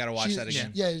gotta watch She- that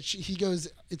again. Yeah, he goes,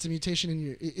 it's a mutation in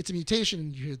your, it's a mutation,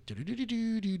 and you hear do do do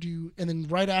do do do, and then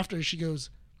right after she goes,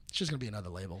 it's just gonna be another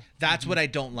label. That's what I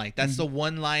don't like. That's the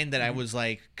one line that I was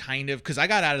like, kind of, because I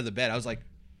got out of the bed. I was like,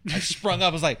 I sprung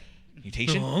up. I was like,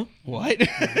 mutation? What?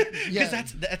 Because Yeah.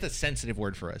 that's a sensitive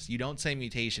word for us. You don't say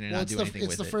mutation and Well, not it's do the anything it's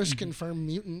with the it. first confirmed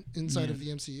mutant inside of the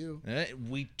MCU.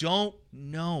 We don't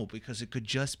know because it could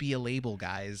just be a label,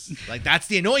 guys. Like that's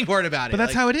the annoying part about it. But that's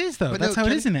Like, how it is, though. But That's no, how it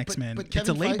Kevin- is in but- X Men. but It's a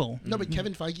Kevin Feige- label. No, but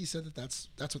Kevin Feige said that that's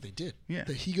what they did. Yeah.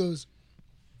 That he goes,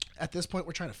 at this point,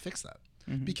 we're trying to fix that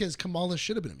because Kamala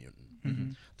should have been a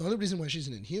mutant. The only reason why she's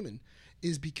an Inhuman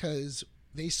is because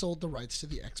they sold the rights to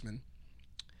the X-Men,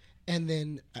 and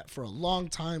then for a long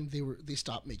time they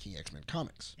stopped making X-Men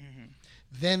comics.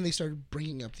 Then they started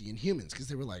bringing up the Inhumans because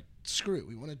they were like, screw it,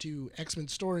 we want to do X-Men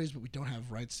stories, but we don't have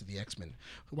rights to the X-Men.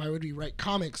 Why would we write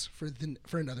comics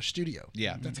for another studio?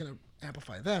 Yeah. That's going to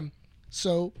amplify them.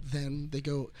 So then they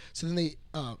go,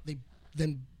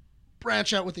 then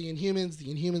branch out with the Inhumans.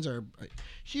 The Inhumans are a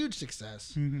huge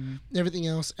success. Mm-hmm. Everything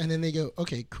else, and then they go,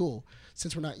 okay, cool.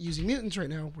 Since we're not using mutants right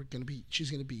now, she's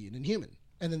gonna be an Inhuman,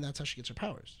 and then that's how she gets her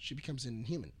powers. She becomes an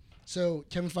Inhuman. So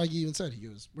Kevin Feige even said, he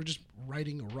goes, we're just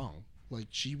righting wrong. Like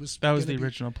that was the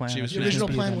original plan. She was the original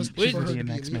plan was for for her her to to be be an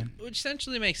an X-Men. Which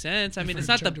essentially makes sense. I mean, For it's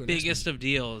her not to the turn to an biggest of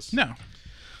deals. No,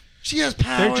 She has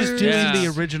powers. they're just doing Yeah. the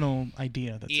original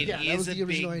idea. That's It it. Yeah, that is was a the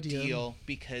original big idea. deal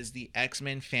because the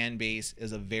X-Men fan base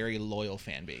is a very loyal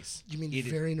fan base. You mean It-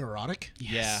 very neurotic?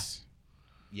 Yes.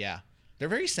 Yeah. They're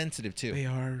very sensitive too. They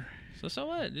are. So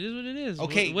what? It is what it is.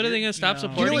 Okay, What are they you're- going to stop no.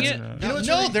 supporting You know it? what's- No, You know what's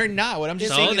no, really- they're not. What I'm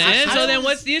just So saying is then, I so then, always-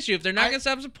 what's the issue? If they're not I- going to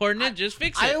stop supporting it, just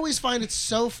fix it. I always find it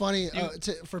so funny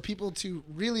for people to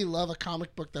really love a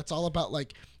comic book that's all about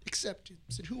like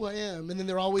acceptance and who I am, and then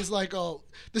they're always like, "Oh,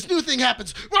 this new thing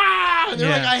happens," Rah! And they're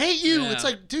Yeah. like, "I hate you." Yeah. It's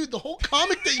like, dude, the whole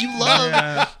comic that you love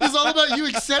Yeah. is all about you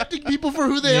accepting people for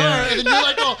who they Yeah. are, and then you're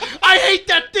like, "Oh, I hate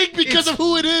that thing because of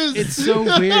who it is." It's so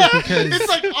weird because it's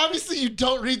like obviously you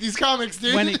don't read these comics,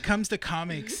 dude. when it comes to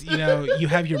comics, you know, you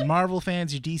have your Marvel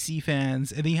fans, your DC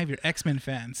fans, and then you have your X-Men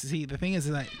fans. See, the thing is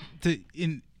that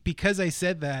because I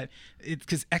said that, it's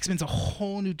because X-Men's a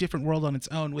whole new different world on its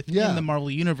own within Yeah. the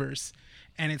Marvel universe,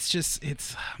 and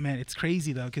it's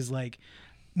crazy though, because like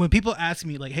when people ask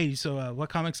me like, hey, so what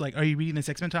comics like are you reading this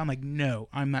X-Men time? I'm like, no,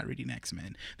 I'm not reading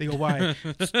X-Men. They go, why?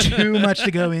 It's too much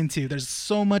to go into. There's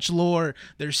so much lore.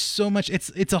 There's so much.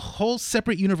 It's a whole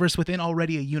separate universe within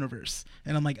already a universe.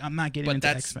 And I'm like, I'm not getting But into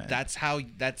that's X-Men.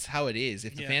 that's how it is.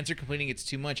 If the Yeah. fans are complaining it's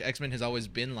too much, X-Men has always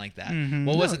been like that. Mhm.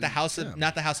 What was No, it? The House of yeah.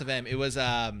 not the House of M. It was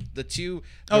the the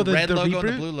red logo and the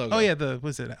reboot? blue logo. Oh yeah,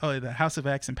 the House of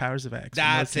X and Powers of X.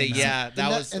 That's When it. those came out. Yeah, that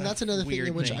was and that's another thing weird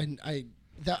in which thing. I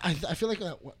feel like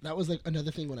that was like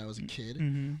another thing when I was a kid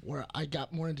Mm-hmm. where I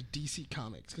got more into DC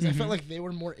comics because I felt like they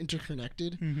were more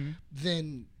interconnected Mm-hmm.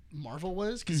 than Marvel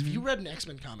was. Because if you read an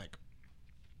X-Men comic,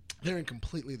 they're in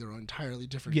completely their own entirely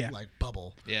different Yeah. like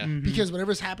bubble. Yeah. Mm-hmm. Because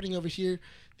whatever's happening over here,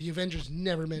 the Avengers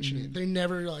never mention it. They're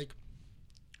never like,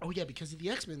 oh yeah, because of the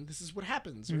X-Men, this is what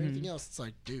happens or anything else. It's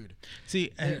like, dude,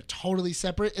 See, they're totally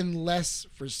separate unless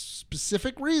for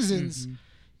specific reasons.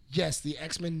 Yes, the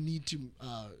X-Men need to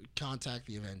contact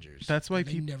the Avengers. that's why And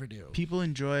they never do. people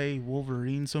enjoy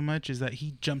Wolverine so much is that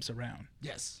he jumps around.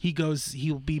 Yes.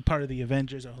 He'll be part of the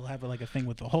Avengers, or he'll have like a thing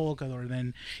with the Hulk, or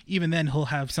then he'll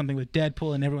have something with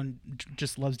Deadpool, and everyone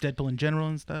just loves Deadpool in general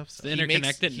and stuff. So. The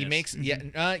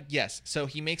interconnectedness. Yes. So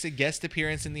he makes a guest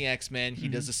appearance in the X-Men. He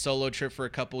does a solo trip for a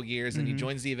couple years, and he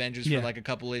joins the Avengers Yeah. for like a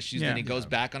couple issues. Yeah. Then he goes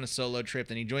back on a solo trip.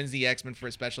 Then he joins the X-Men for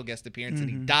a special guest appearance, and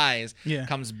he dies. Yeah.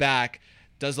 Comes back,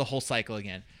 does the whole cycle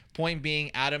again. Point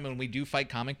being, Adam, when we do fight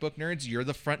comic book nerds, you're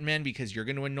the front man because you're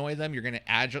going to annoy them. You're going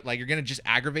to you're going to just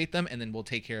aggravate them, and then we'll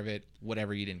take care of it.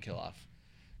 Whatever you didn't kill off.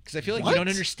 Because I feel like What? you don't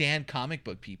understand comic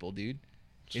book people, dude.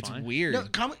 It's fine. weird. No,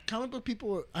 comic book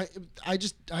people. I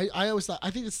always thought. I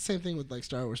think it's the same thing with like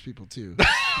Star Wars people too.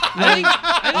 I'm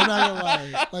not gonna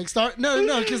lie. Like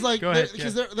no, because like Go ahead,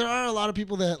 because there are a lot of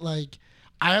people that like.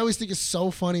 I always think it's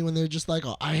so funny when they're just like,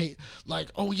 oh, I hate like,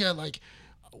 oh yeah, like.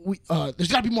 There's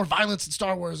got to be more violence in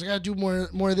Star Wars. I got to do more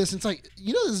of this. And it's like,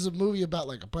 you know, this is a movie about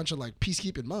like a bunch of like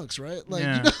peacekeeping monks, right? Like,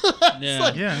 Yeah. you know, that's Yeah.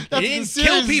 like, Yeah. that's They what didn't the kill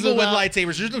series is people with about.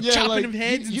 lightsabers. There's no Yeah, chopping like, of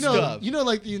heads you and know, stuff. You know,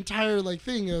 like the entire like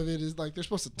thing of it is like they're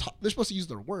supposed to use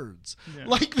their words. Yeah.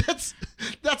 Like that's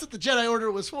what the Jedi Order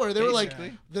was for. They were like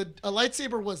Basically. a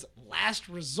lightsaber was last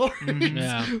resort.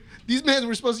 Yeah. These men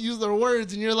were supposed to use their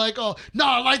words, and you're like, oh,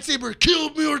 nah, lightsaber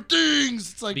killed more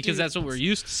things. It's like Because dude, that's what we're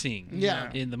used to seeing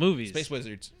Yeah. in the movies. Space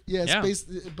Wizards. yeah, Yeah. space.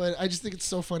 But I just think it's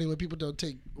so funny when people don't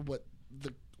take what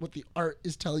the art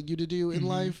is telling you to do in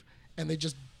life, and they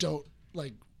just don't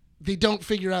like. They don't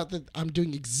figure out that I'm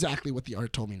doing exactly what the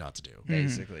art told me not to do.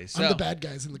 Basically. So I'm the bad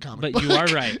guys in the comic But book. you are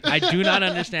right. I do not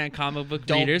understand comic book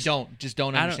readers. don't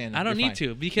understand. I don't You're need fine.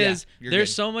 to because Yeah, you're there's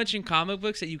good. so much in comic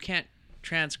books that you can't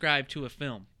transcribe to a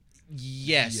film.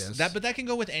 Yes. But that can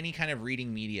go with any kind of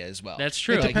reading media as well. That's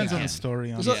true. It Like, depends you on the can.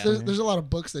 story. There's a lot of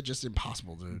books that just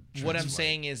impossible to. What I'm translate.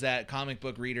 saying is that comic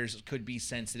book readers could be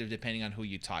sensitive depending on who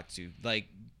you talk to. Like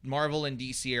Marvel and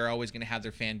DC are always going to have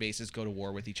their fan bases go to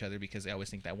war with each other because they always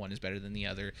think that one is better than the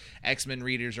other. X-Men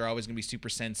readers are always going to be super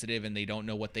sensitive and they don't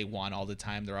know what they want all the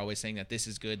time. They're always saying that this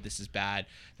is good, this is bad.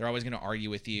 They're always going to argue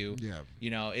with you. Yeah.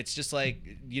 You know, it's just like,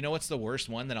 you know what's the worst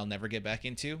one that I'll never get back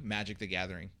into? Magic the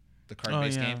Gathering. The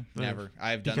card-based Oh, yeah. game? Never.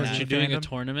 I've done Because Aren't that. you of doing a fandom?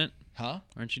 tournament? Huh?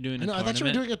 Aren't you doing a No, I tournament? thought you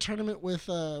were doing a tournament with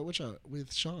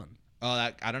with Sean. Oh,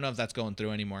 I don't know if that's going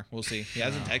through anymore. We'll see. He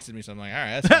hasn't texted me, so I'm like, all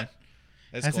right, that's fine.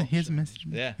 That's Hasn't cool. his message?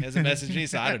 Yeah, he hasn't messaged me,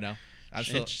 so I don't know. I'm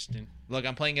still, Interesting. look,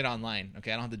 I'm playing it online.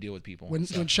 Okay, I don't have to deal with people. When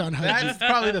so. Sean hugged you, That's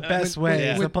probably the best way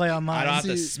is to play I online. don't have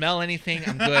to See- smell anything.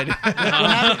 I'm good. what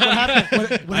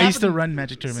happened? I used to run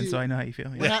Magic tournaments, See, so I know how you feel.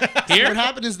 What, Yeah. what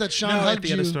happened is that Sean No, at hugged the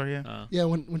you. other store, yeah. Yeah,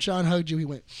 when Sean hugged you, he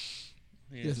went.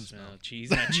 Yes, no, cheese,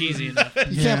 not cheesy enough. You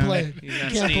Yeah. can't play. He's You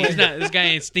not, can't he's play. not. This guy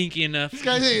ain't stinky enough. This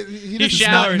guy, he He doesn't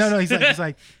showers. No, he's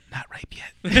like, not ripe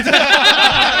yet.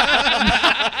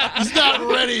 He's not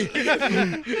ready.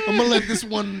 I'm gonna let this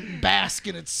one bask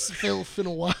in its filth in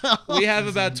a while. We have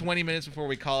about 20 minutes before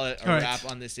we call it a All right. wrap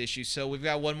on this issue. So we've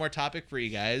got one more topic for you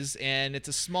guys, and it's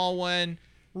a small one.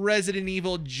 Resident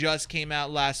Evil just came out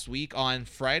last week on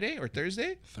Friday or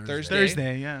Thursday?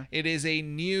 Thursday, yeah. It is a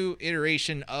new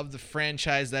iteration of the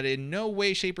franchise that in no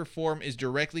way, shape, or form is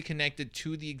directly connected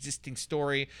to the existing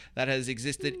story that has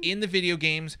existed in the video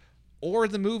games or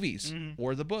the movies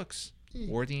or the books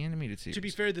or the animated series. To be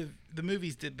fair, the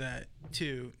movies did that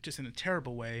too, just in a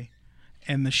terrible way,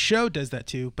 and the show does that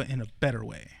too, but in a better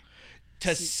way.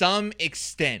 To some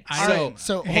extent. I-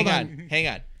 So hang hold on. Hang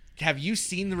on. Have you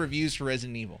seen the reviews for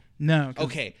Resident Evil? No. 'cause-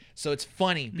 Okay, so it's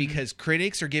funny because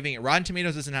critics are giving it. Rotten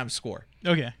Tomatoes doesn't have a score,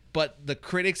 Okay. but the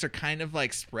critics are kind of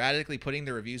like sporadically putting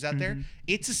their reviews out there.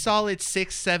 It's a solid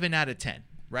 6, 7 out of 10,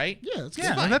 right? Yeah, it's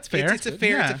Yeah, fine. that's fair. It's a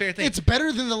fair. It's Yeah. a fair thing. It's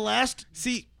better than the last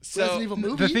See, Resident Evil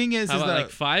movie. the thing is How about that like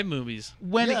 5 movies?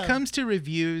 when Yeah. it comes to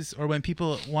reviews or when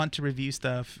people want to review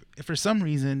stuff, for some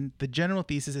reason, the general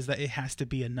thesis is that it has to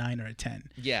be a 9 or a 10.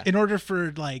 Yeah. In order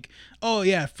for like, oh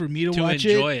yeah, for me to watch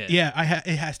enjoy it. yeah,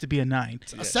 it has to be a 9.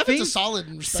 a 7's a Thing- solid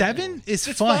and respectable. 7 is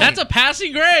It's fun. fine. That's a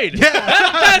passing grade. Yeah,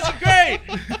 that's a passing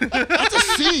grade. That's a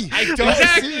C. I don't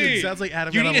Exactly. Sounds like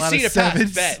Adam You got need a a lot C of to pass,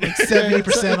 7s, bet. like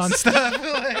 70% on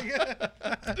stuff.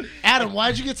 Adam,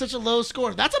 why'd you get such a low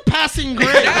score? That's a passing grade.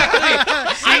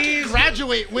 I can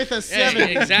graduate with a 7.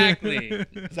 Exactly.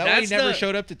 Is that why you never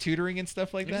showed up to tutoring and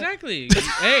stuff like that? Exactly.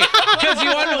 Hey, because you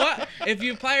want to know what? If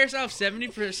you apply yourself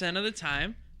 70% of the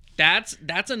time, that's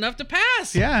enough to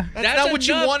pass. Yeah. That's not what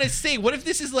you want to say. What if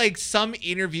this is like some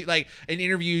interview, like an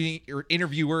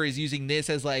interviewer is using this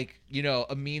as like, you know,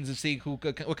 a means of seeing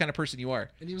what kind of person you are.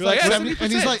 And he was You're like, yeah, 70,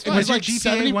 and he's like, and Was he's your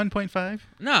like GPA 70. 1.5?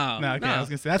 No. No, okay, I was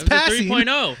gonna say, that's It was a passing.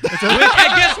 3.0.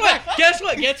 And guess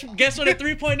what? Guess what a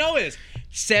 3.0 is?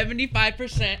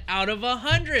 75% out of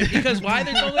 100. Because why?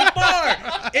 There's only 4.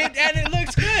 And it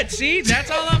looks good. See?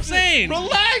 That's all I'm saying.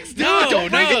 Relax, dude. No, Don't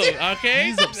break it down. okay?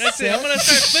 He's That's it. I'm upset. gonna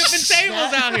start flipping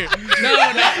tables out here. No,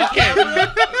 okay.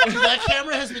 That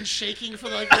camera has been shaking for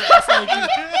like the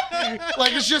last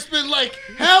like it's just been like,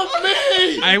 help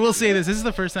me. I will say this. This is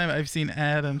the first time I've seen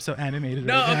Adam so animated.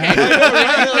 No, right okay.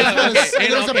 now.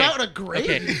 It was Okay. about a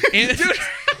grade. Okay.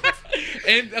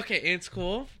 And okay, it's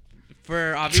cool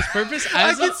for obvious purpose.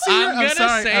 I can see it.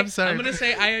 I'm sorry. I'm gonna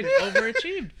say I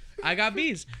overachieved. I got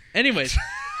B's. Anyways,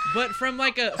 but from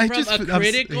like a I from just- a I'm s-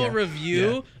 critical yeah,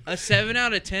 review, a 7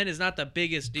 out of 10 is not the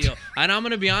biggest deal. And I'm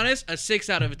gonna be honest, a 6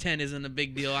 out of 10 isn't a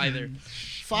big deal either.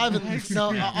 5 and no.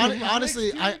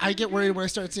 Honestly, I get worried when I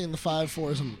start seeing the 5,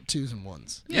 4s, and 2s and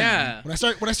 1s. Yeah. When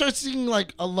I start seeing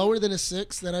like a lower than a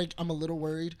 6, then I'm a little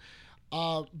worried.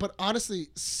 But honestly,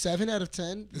 7 out of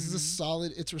 10. This is a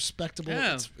solid. It's respectable.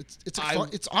 Yeah. It's fun,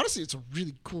 it's honestly it's a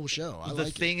really cool show. I The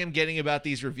like thing I'm getting about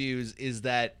these reviews is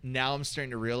that now I'm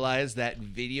starting to realize that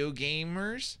video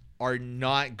gamers are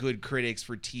not good critics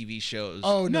for TV shows.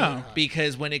 Oh No. no.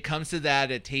 Because when it comes to the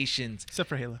adaptations, Except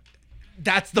for Halo.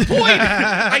 that's the point.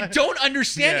 I don't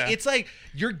understand Yeah. it. It's like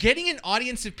you're getting an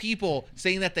audience of people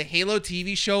saying that the Halo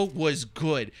TV show was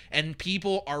good, and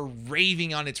people are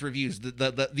raving on its reviews.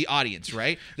 The audience,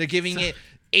 right? They're giving it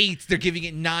 8s, they're giving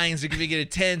it 9s, they're giving it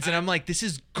 10s, and I'm like, this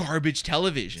is garbage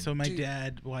television. So my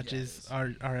dad watches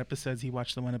our episodes. He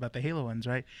watched the one about the Halo ones,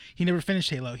 right? He never finished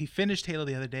Halo. He finished Halo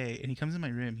the other day, and he comes in my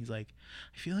room. He's like,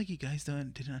 I feel like you guys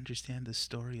didn't understand the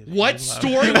story of what Halo."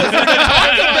 story was there to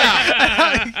talk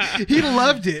about? He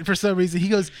loved it for some reason. He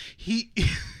goes, he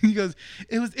goes,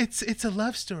 it's a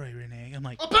love story, Renee. I'm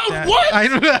like, About "Dad, what? I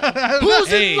don't know. Who's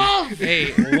Hey, in love?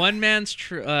 hey, one man's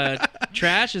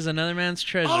trash is another man's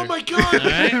treasure. Oh my god. All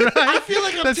right? I feel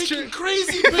like I'm That's taking true.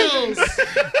 crazy pills.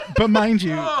 But mind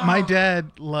you, my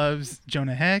dad loves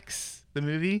Jonah Hex, the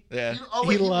movie. Yeah. Oh,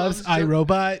 wait, He loves Jonah-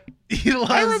 iRobot. He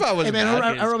loves iRobot was Hey man,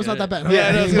 bad. iRobot's not that bad.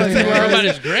 Yeah, no, I was gonna say, Robot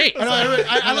is great. I know.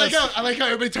 I like how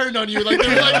everybody turned on you. Like they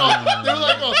were like,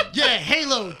 oh, yeah,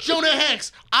 Halo, Jonah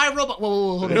Hex, iRobot.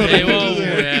 Whoa, hold on. Hey, whoa,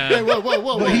 yeah. Hey, whoa.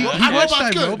 Well, he watched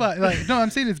iRobot's good. iRobot. Like, no, I'm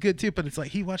saying it's good too, but it's like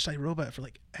he watched iRobot for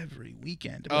like every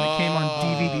weekend when it came on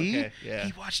DVD. okay, yeah.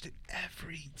 He watched it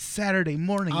every Saturday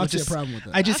morning. I don't which see a is- problem with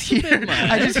that. I just That's a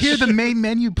bit hear much. the main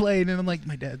menu playing, and I'm like,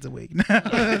 my dad's awake now.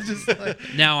 It's just like,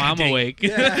 Now I'm awake.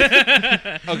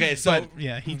 Okay, So But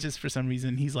yeah, he just for some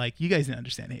reason he's like, you guys didn't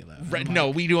understand Halo. no,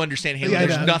 we do understand Halo. Yeah, I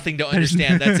There's know. nothing to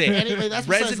understand. That's it. Anyway, that's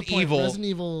besides Resident the point. Evil Resident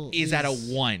Evil is at a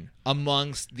 1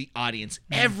 amongst the audience.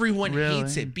 Everyone Really?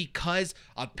 hates it because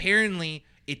apparently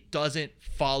it doesn't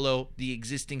follow the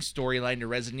existing storyline to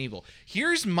Resident Evil.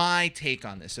 Here's my take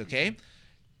on this, okay?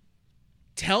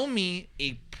 Tell me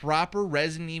a proper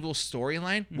Resident Evil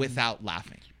storyline without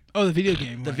laughing. Oh, the video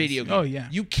game. The ones. video game. Oh yeah.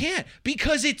 You can't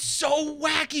because it's so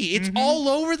wacky. It's all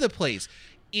over the place.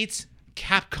 It's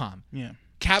Capcom. Yeah.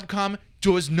 Capcom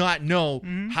does not know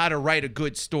how to write a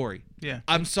good story. Yeah.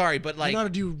 I'm sorry, but They like know how to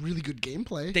do really good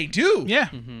gameplay. they do. Yeah.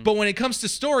 But when it comes to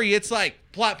story, it's like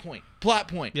plot point, plot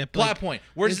point, Yeah, plot like- point.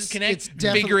 Where does It's- it connect? it's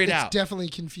definitely- Figure it it's out. definitely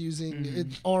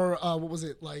confusing. Or what was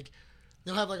it like?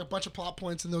 They'll have like a bunch of plot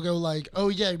points, and they'll go like, "Oh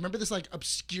yeah, remember this like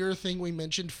obscure thing we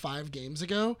mentioned 5 games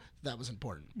ago? That was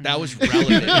important. That was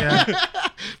relevant. Yeah.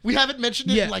 We haven't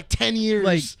mentioned it Yeah. in like 10 years."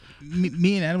 Like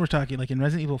me and Adam were talking, like in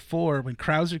Resident Evil 4, when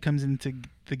Krauser comes into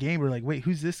the game, we're like, wait,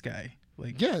 who's this guy?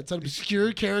 Like, yeah, it's an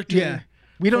obscure character. yeah,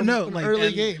 we don't from know. an Like, early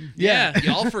and- game. Yeah.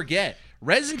 Y'all forget.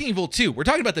 Resident Evil 2. We're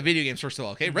talking about the video games first of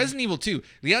all, okay? Resident Evil 2.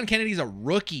 Leon Kennedy's a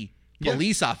rookie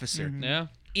police officer. Yeah.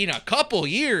 In a couple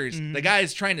years, the guy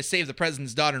is trying to save the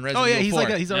president's daughter in Resident Oh yeah, Evil he's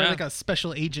 4. he's already Yeah. like a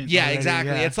special agent. Yeah, already,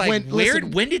 exactly. yeah. It's like When- where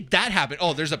listen- when did that happen?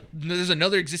 Oh, there's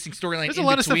another existing storyline. There's a in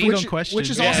lot of stuff we between. don't question. Which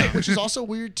is Yeah. which is also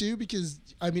weird too, because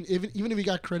I mean, even if he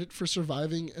got credit for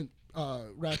surviving in,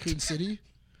 Raccoon City,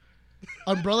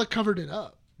 Umbrella covered it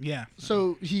up. Yeah,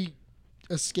 So he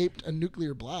escaped a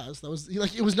nuclear blast. That was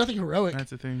it was nothing heroic.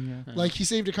 that's the thing. Yeah. Like he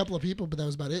saved a couple of people, but that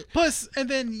was about it. Plus, and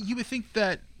then you would think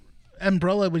that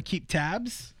Umbrella would keep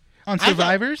tabs on I thought-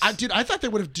 survivors. I thought they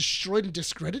would have destroyed and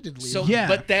discredited Leon. So, Yeah.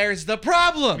 but there's the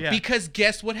problem Yeah. because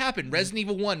guess what happened? Resident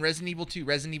Evil 1, Resident Evil 2,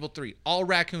 Resident Evil 3, all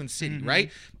Raccoon City,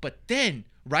 right? But then,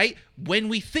 right, when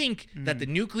we think that the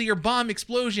nuclear bomb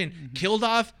explosion killed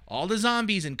off all the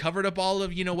zombies and covered up all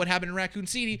of, what happened in Raccoon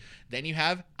City, then you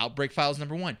have Outbreak Files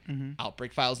number 1,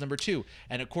 Outbreak Files number 2.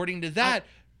 And according to that,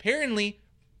 apparently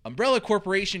Umbrella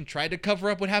Corporation tried to cover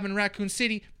up what happened in Raccoon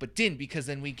City, but didn't because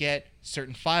then we get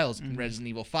certain files in Resident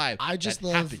Evil 5. I just that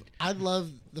love happened. I love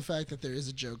the fact that there is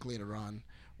a joke later on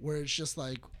where it's just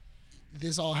like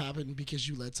this all happened because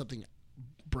you let something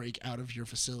break out of your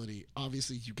facility.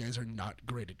 Obviously, you guys are not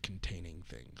great at containing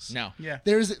things. No. yeah.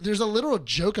 There's a literal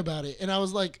joke about it, and I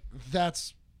was like,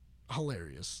 that's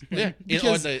hilarious. Yeah, in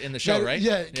Because the show, that- right?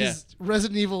 Yeah, because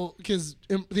Resident Evil, because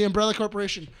the Umbrella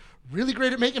Corporation, really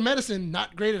great at making medicine,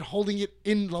 not great at holding it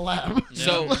in the lab.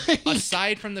 So, Like-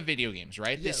 aside from the video games,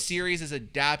 right? Yes. This series is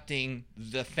adapting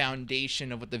the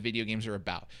foundation of what the video games are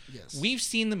about. Yes. We've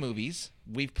seen the movies,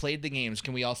 we've played the games.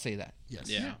 Can we all say that? Yes.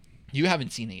 Yeah. You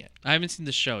haven't seen it yet. I haven't seen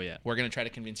the show yet. We're going to try to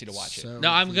convince you to watch it. So No,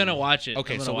 I'm the- gonna watch it.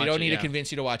 Okay, I'm so gonna we watch don't it, need to yeah.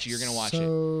 convince you to watch it. You're going to watch it.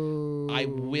 So I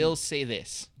will say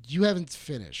this. You haven't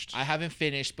finished. I haven't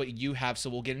finished, but you have, so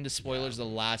we'll get into spoilers the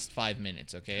last 5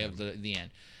 minutes, okay, of the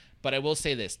end. But I will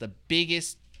say this. The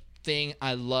biggest thing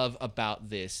I love about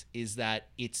this is that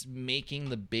it's making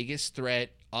the biggest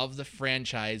threat of the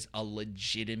franchise a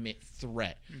legitimate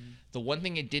threat. The one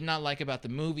thing I did not like about the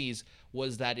movies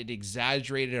was that it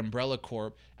exaggerated Umbrella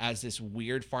Corp as this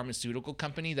weird pharmaceutical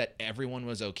company that everyone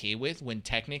was okay with when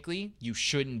technically you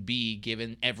shouldn't be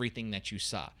given everything that you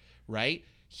saw, right?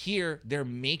 Here, they're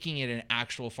making it an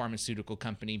actual pharmaceutical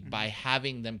company by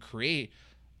having them create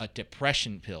a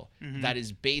depression pill that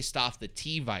is based off the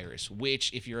T virus,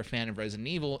 which, if you're a fan of Resident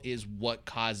Evil, is what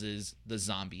causes the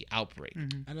zombie outbreak.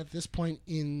 And at this point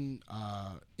in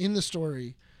the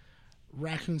story,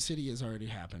 Raccoon City has already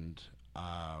happened.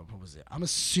 What was it? I'm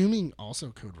assuming also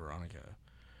Code Veronica.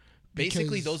 Basically,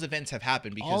 Because those events have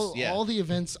happened because, all the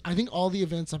events, I think all the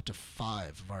events up to 5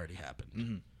 have already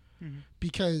happened.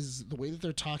 Because the way that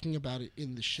they're talking about it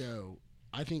in the show,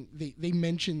 I think they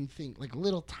mention things like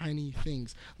little tiny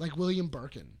things like William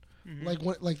Birkin.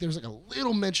 Like there's like a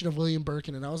little mention of William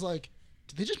Birkin, and I was like,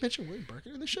 did they just mention William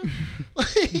Birkin in the show?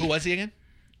 Who was he again?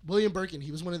 William Birkin,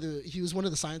 he was one of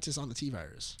the scientists on the T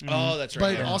virus. Oh, that's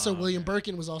right. But yeah. also William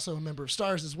Birkin was also a member of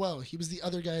STARS as well. He was the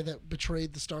other guy that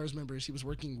betrayed the STARS members. He was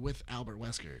working with Albert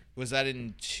Wesker. Was that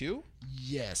in 2?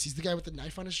 Yes, he's the guy with the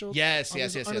knife on his shoulder. Yes, on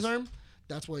yes, his, yes, on his yes. arm.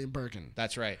 That's William Birkin.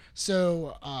 That's right.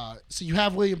 So, so you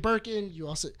have William Birkin. You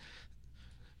also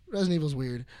Resident Evil's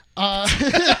weird. But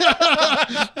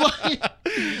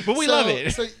we love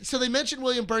it. So they mentioned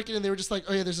William Birkin, and they were just like,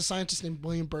 "Oh yeah, there's a scientist named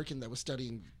William Birkin that was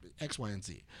studying X, Y, and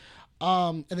Z."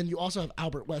 And then you also have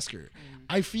Albert Wesker.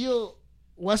 I feel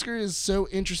Wesker is so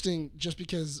interesting just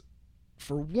because,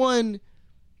 for one,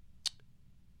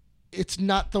 it's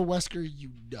not the Wesker you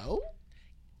know.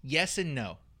 Yes and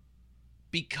no.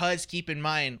 because keep in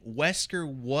mind, Wesker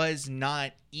was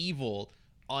not evil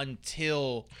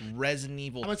until Resident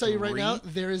Evil. I'm gonna tell you right 3. now,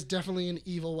 there is definitely an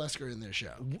evil Wesker in their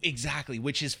show. Exactly,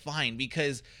 which is fine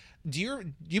because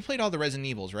you played all the Resident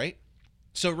Evils, right?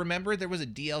 So remember there was a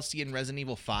DLC in Resident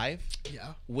Evil 5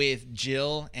 Yeah. with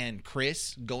Jill and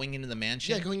Chris going into the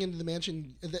mansion. Yeah, going into the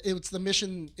mansion. It's the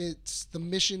mission. It's the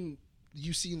mission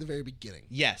you see in the very beginning.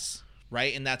 Yes,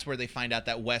 right? And that's where they find out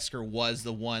that Wesker was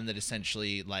the one that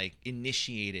essentially like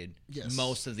initiated Yes.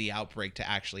 most of the outbreak to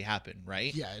actually happen,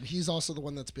 right? Yeah, and he's also the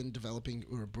one that's been developing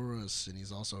Ouroboros, and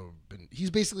he's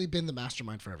basically been the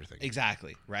mastermind for everything.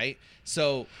 Exactly, right?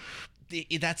 So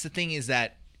that's the thing is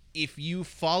that if you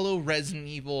follow Resident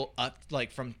Evil up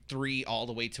like from 3 all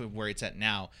the way to where it's at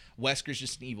now, Wesker's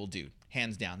just an evil dude,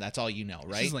 hands down. That's all you know,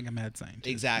 right? He's like a mad scientist.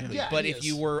 Exactly. Yeah, But he if is.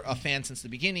 you were a fan since the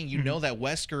beginning, you know that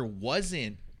Wesker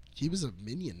wasn't. He was a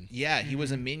minion. Yeah, he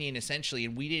was a minion essentially,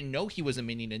 and we didn't know he was a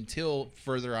minion until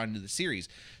further on into the series.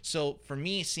 So for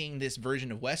me, seeing this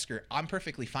version of Wesker, I'm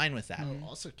perfectly fine with that. Oh,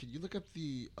 also, can you look up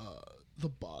the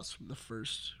boss from the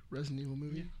first Resident Evil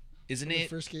movie? Isn't From the it?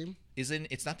 first game?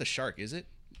 It's not the shark, is it?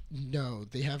 No,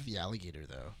 they have the alligator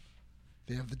though.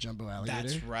 They have the jumbo alligator.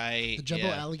 That's right. The jumbo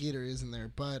yeah. alligator is in there,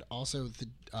 but also the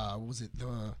was it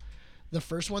the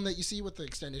first one that you see with the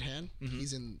extended hand? Mm-hmm.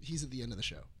 He's at the end of the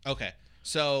show. Okay,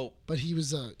 so But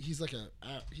he's like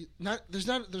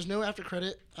there's no after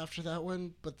credit after that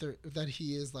one, but that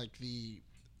he is like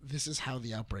this is how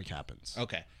the outbreak happens.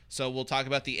 okay, so we'll talk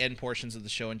about the end portions of the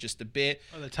show in just a bit.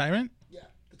 Oh, the tyrant. Yeah,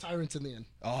 the tyrant's in the end,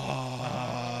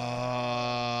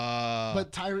 Oh,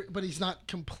 but he's not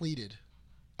completed.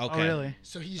 okay. Oh, really?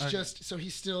 So he's Okay.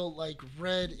 he's still like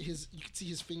red. You can see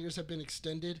his fingers have been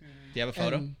extended. Do you have a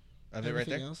photo and of it right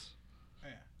everything there? else. Oh,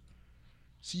 yeah.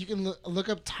 So you can look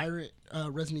up Tyrant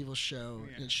Resident Evil show,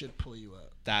 and it should pull you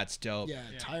up. That's dope. Yeah,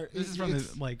 Yeah. Tyrant. This is from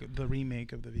the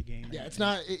remake of the V game. Yeah, it's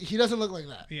not. He doesn't look like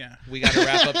that. Yeah. We got to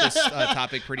wrap up this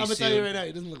topic pretty I'm gonna soon. tell you right now,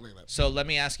 he doesn't look like that. So let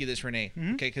me ask you this, Renee.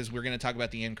 Mm-hmm. Okay, because we're going to talk about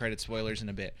the end credit spoilers in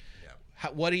a bit. Yeah.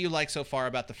 What do you like so far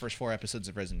about the first 4 episodes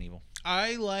of Resident Evil?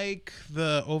 I like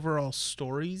the overall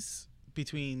stories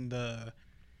between the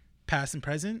past and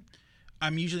present.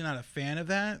 I'm usually not a fan of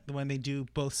that when they do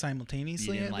both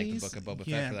simultaneously. You didn't at like the least. Book of Boba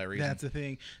Fett for that reason? That's the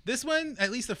thing. This one,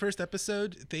 at least the first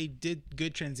episode, they did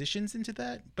good transitions into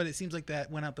that, but it seems like that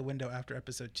went out the window after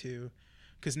episode 2,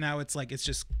 because now it's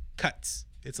just cuts.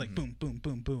 It's like boom, boom,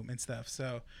 boom, boom, and stuff.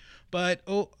 So, but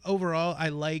overall, I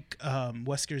like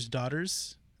Wesker's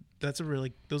daughters. Those are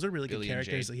really Billy good and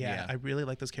characters. Jade, Yeah, yeah. I really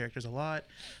like those characters a lot.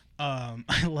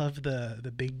 I love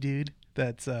the big dude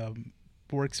that's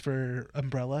works for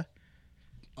Umbrella.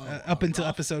 Up until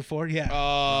episode 4, yeah.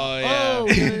 Oh, yeah. Oh,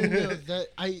 no, that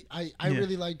I Yeah.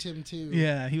 really liked him too.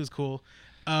 Yeah, he was cool.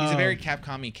 He's a very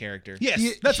Capcom-y character. Yes,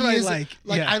 that's what I is- like.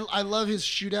 Yeah. I love his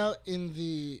shootout in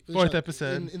the Fourth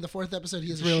episode. In the 4th episode, he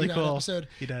has It's a really shootout cool. episode.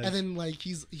 He does. And then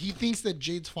he thinks that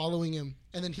Jade's following him,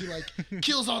 and then he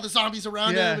kills all the zombies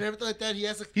around Yeah. him and everything like that. He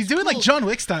has He's doing like cool- John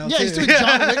Wick style. Yeah, too. he's doing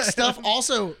John Wick stuff.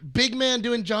 Also, big man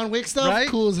doing John Wick stuff. Right?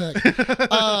 Cool as heck.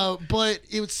 But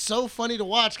it was so funny to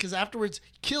watch because afterwards,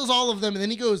 kills all of them, and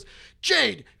then he goes,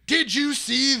 "Jade, did you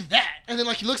see that?" And then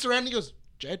he looks around and he goes,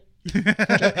 "Jade." No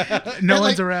And,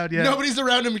 one's around. Yeah. Nobody's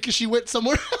around him because she went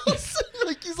somewhere else.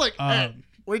 He's like, "Hey,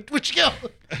 where'd you go?"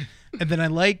 And then I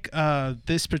like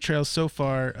this portrayal so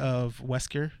far of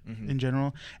Wesker in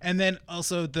general, and then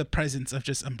also the presence of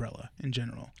just Umbrella in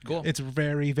general. Cool. It's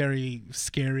very, very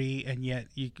scary, and yet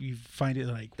you find it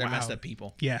like They're wow. messed up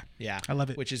people. Yeah, Yeah. I love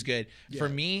it. Which is good. For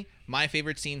me, my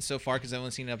favorite scene so far, because I've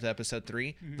only seen it up to episode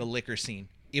 3, the liquor scene.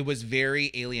 It was very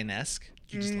Alien-esque.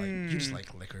 You just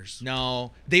like liquors.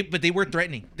 No, but they were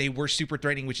threatening. They were super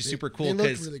threatening, which is super cool. They looked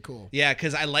 'cause- really cool. Yeah,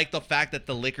 because I like the fact that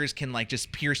the liquors can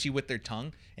just pierce you with their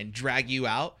tongue and drag you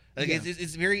out.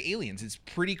 It's very Aliens. It's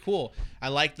pretty cool. I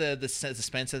like the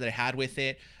suspense that it had with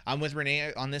it. I'm with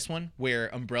Renee on this one, where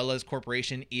Umbrella's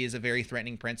corporation is a very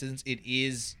threatening presence. It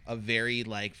is a very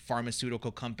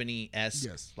pharmaceutical company-esque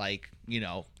Yes.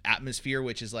 atmosphere,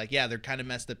 which is they're kind of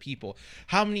messed up people.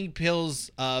 How many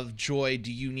pills of joy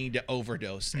do you need to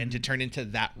overdose and to turn into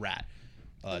that rat?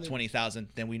 20,000.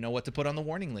 Then we know what to put on the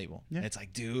warning label. Yeah. It's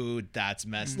dude, that's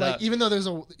messed up. Even though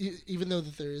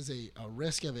that there is a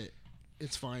risk of it,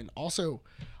 it's fine. Also,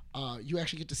 you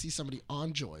actually get to see somebody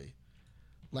on Joy,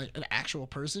 like an actual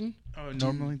person, Oh,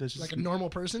 normally there's just like a normal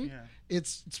person. Yeah.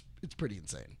 It's pretty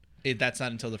insane. That's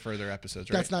not until the further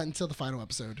episodes, right? That's not until the final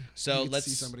episode. So You get to let's-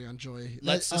 see somebody on Joy.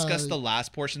 Let's discuss the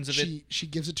last portions of it. She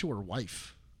gives it to her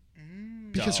wife.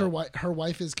 because her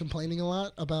wife is complaining a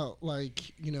lot about like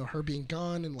her being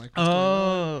gone and like what's going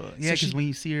on. Oh, yeah, because when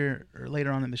you see her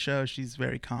later on in the show, she's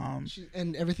very calm.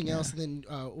 And everything else. And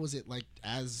then was it like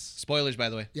as Spoilers, by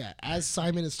the way. Yeah, as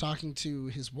Simon is talking to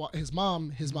his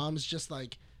mom is just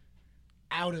like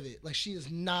out of it. Like she is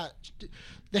not.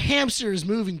 The hamster is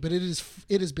moving, but it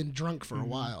has been drunk for a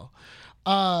while.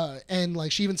 And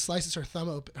like she even slices her thumb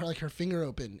open, her finger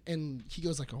open, and he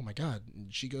goes like, "Oh my god!"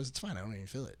 And she goes, "It's fine, I don't even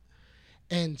feel it."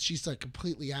 And she's like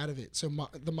completely out of it. So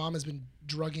the mom has been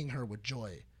drugging her with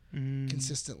joy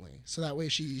consistently, so that way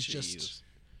she's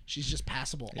just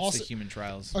passable. It's also, the human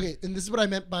trials. Okay, and this is what I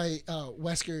meant by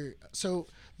Wesker. So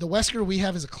the Wesker we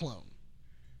have is a clone.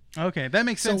 Okay, that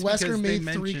makes sense. So Wesker made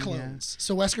 3 mentioned, clones. Yeah.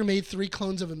 So Wesker made 3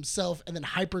 clones of himself and then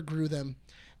hyper grew them,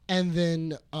 and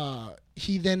then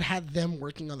he then had them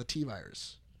working on the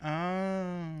T-virus. Oh,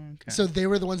 okay. So they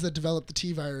were the ones that developed the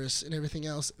T-virus and everything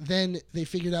else. Then they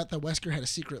figured out that Wesker had a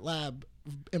secret lab.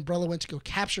 Umbrella went to go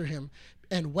capture him,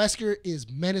 and Wesker is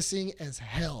menacing as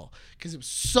hell because it was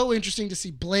so interesting to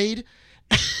see Blade.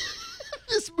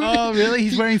 This movie. Oh, really?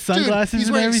 He's wearing sunglasses. He's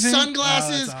and wearing everything?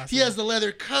 sunglasses. Oh, awesome. He has the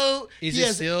leather coat. Is he it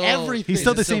has still- everything. He's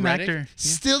still the still same Reddick? actor. Yeah.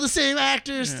 Still the same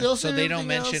actor. Still So same they don't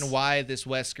everything mention else. why this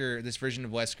version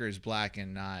of Wesker is black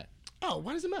and not. Oh,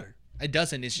 why does it matter? It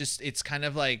doesn't. It's kind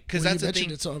of like because Well, that's you the mentioned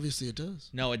thing. it, so obviously it does.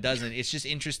 No, it doesn't. It's just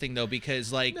interesting though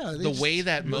because like No, they the just- way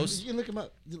that most. You can look him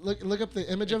up. Look up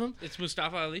the image of him. It's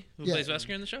Mustafa Ali who Yeah. plays Wesker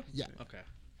in the show. Yeah. Okay.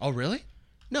 Oh really?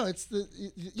 No, it's the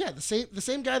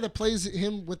same guy that plays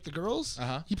him with the girls.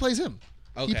 Uh-huh. He plays him.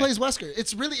 Okay. He plays Wesker.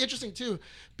 It's really interesting too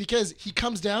because he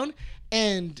comes down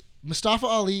and Mustafa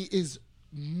Ali is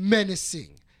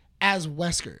menacing as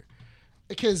Wesker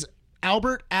because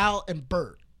Albert, Al, and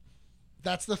Bert.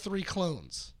 That's the 3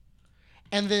 clones.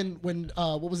 And then when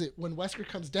when Wesker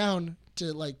comes down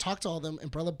to like talk to all of them,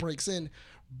 Umbrella breaks in.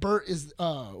 Bert is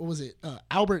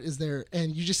Albert is there,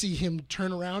 and you just see him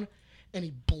turn around, and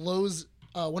he blows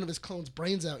one of his clones'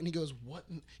 brains out, and he goes, "What?"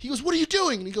 He goes, "What are you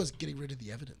doing?" And he goes, "Getting rid of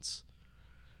the evidence."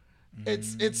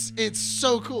 It's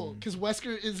so cool because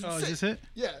Wesker is. Oh, is this it?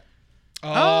 Yeah.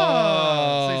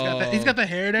 Oh, so he's got the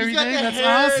hair and He's got everything. the That's hair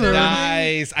and awesome. everything.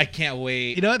 Nice. I can't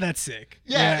wait. You know what? That's sick.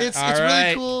 Yeah, it's All really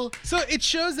right. cool. So it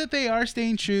shows that they are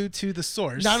staying true to the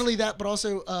source. Not only that, but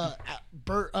also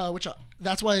Bert,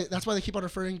 that's why they keep on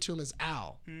referring to him as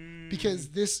Al, because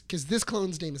this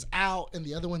clone's name is Al and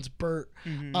the other one's Bert.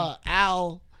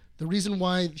 Al, the reason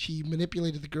why he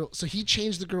manipulated the girl, so he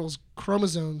changed the girl's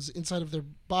chromosomes inside of their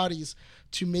bodies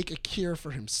to make a cure for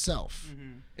himself.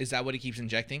 Is that what he keeps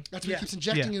injecting? That's what Yeah. he keeps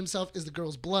injecting Yeah. in himself is the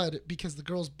girl's blood because the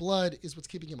girl's blood is what's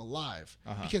keeping him alive.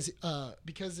 Because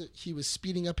he was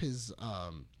speeding up his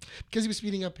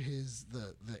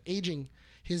the aging.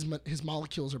 His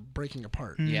molecules are breaking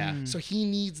apart. Yeah. So he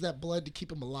needs that blood to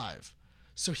keep him alive.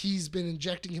 So he's been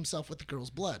injecting himself with the girl's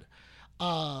blood.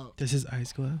 Does his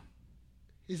eyes glow?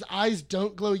 His eyes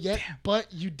don't glow yet,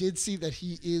 but you did see that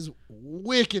he is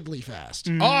wickedly fast.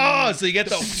 Oh, so you get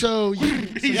the. So you know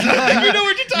you know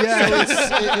what you're talking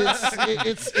about. So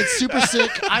it's super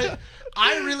sick. I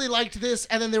really liked this,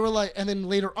 and then they were like, and then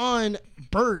later on,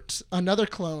 Bert, another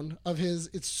clone of his.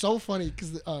 It's so funny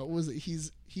because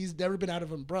he's never been out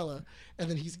of Umbrella, and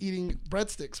then he's eating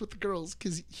breadsticks with the girls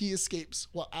because he escapes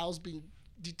while Al's being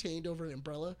detained over an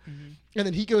Umbrella, and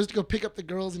then he goes to go pick up the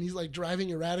girls, and he's like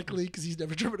driving erratically because he's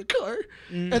never driven a car,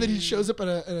 and then he shows up at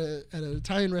an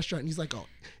Italian restaurant, and he's like, "Oh,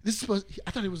 this is supposed.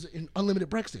 I thought it was an unlimited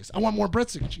breadsticks. I want more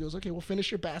breadsticks." And she goes, "Okay, we'll finish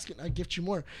your basket, and I gift you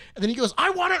more." And then he goes, "I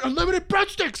want unlimited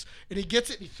breadsticks," and he gets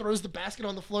it, and he throws the basket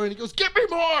on the floor, and he goes, "Get me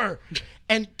more!"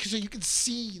 And so you can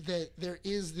see that there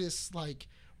is this like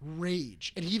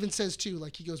rage, and he even says too,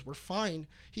 like he goes, "We're fine."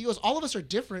 He goes, "All of us are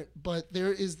different, but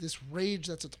there is this rage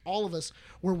that's all of us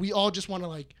where we all just want to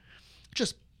like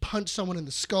just punch someone in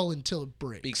the skull until it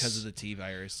breaks Because of the T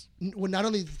virus. Well, not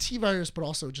only the T virus, but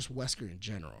also just Wesker in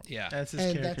general. Yeah. That's his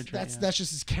And character trait. that's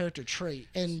just his character trait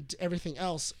and everything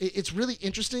else. It's really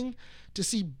interesting to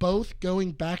see both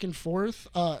going back and forth,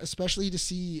 especially to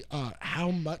see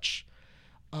how much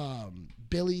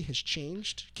Billy has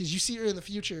changed, because you see her in the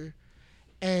future,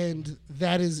 and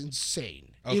that is insane.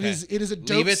 Okay. It is a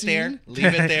dope Leave it scene. there. Leave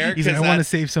it there. He's like, 'cause I want to that-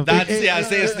 save something. That's yeah.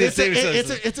 Save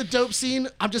something. It's a dope scene.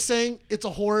 I'm just saying, it's a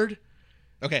horde.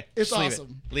 Okay. It's just leave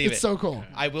awesome. It. Leave it's it. so cool.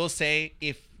 I will say,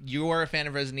 if you are a fan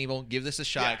of Resident Evil, give this a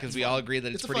shot because it's we fun. all agree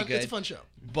that it's pretty good. It's a fun show.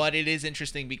 But it is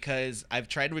interesting because I've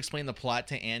tried to explain the plot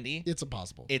to Andy. It's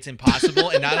impossible. It's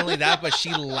impossible, and not only that, but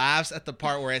she laughs at the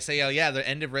part where I say, "Oh yeah, the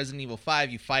end of Resident Evil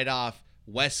 5, you fight off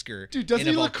Wesker Dude, doesn't in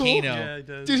a he look cool? volcano." Yeah, it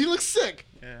does. Dude, he looks sick.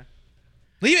 Yeah.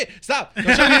 Leave it. Stop. Don't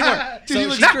show me anymore. Dude, he So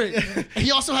looks she- great.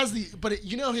 He also has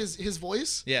you know his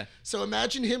voice? Yeah. So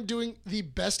imagine him doing the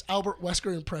best Albert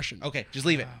Wesker impression. Okay, just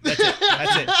leave it. That's it.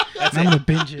 That's it. That's I'm it. gonna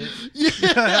binge it.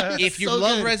 Yeah. If you So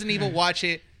love good. Resident Evil, watch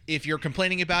it. If you're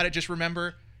complaining about it, just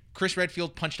remember Chris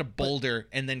Redfield punched a boulder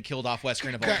and then killed off Wesker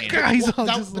in a volcano. Guys, Well, all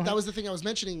that, just but like- that was the thing I was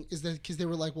mentioning is that because they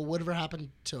were like, well, whatever happened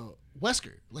to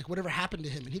Wesker? Like, whatever happened to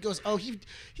him? And he goes, oh, he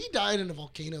died in a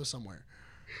volcano somewhere.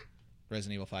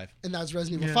 Resident Evil 5. And that's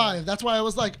Resident Evil 5. That's why I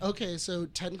was like, okay, so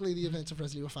technically the events of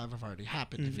Resident Evil 5 have already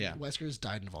happened. If Yeah. Wesker's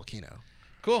died in a volcano.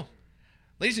 Cool.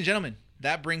 Ladies and gentlemen,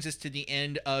 that brings us to the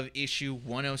end of issue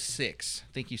 106.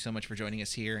 Thank you so much for joining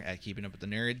us here at Keeping Up with the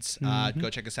Nerds. Go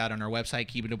check us out on our website,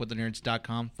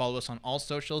 keepingupwiththenerds.com. Follow us on all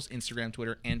socials, Instagram,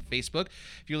 Twitter, and Facebook.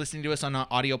 If you're listening to us on an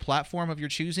audio platform of your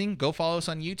choosing, go follow us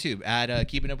on YouTube at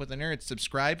Keeping Up with the Nerds.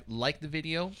 Subscribe, like the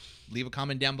video, leave a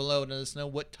comment down below and let us know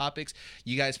what topics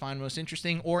you guys find most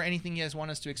interesting or anything you guys want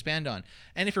us to expand on.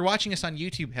 And if you're watching us on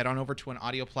YouTube, head on over to an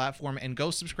audio platform and go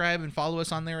subscribe and follow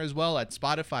us on there as well at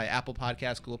Spotify, Apple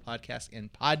Podcasts, Google Podcasts, and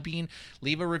Podbean.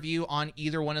 Leave a review on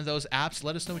either one of those apps.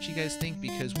 Let us know what you guys think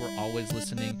because we're always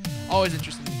listening, always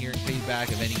interested in hearing feedback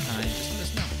of any kind.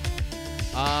 Just let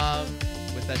us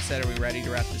know. With that said, are we ready to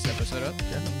wrap this episode up?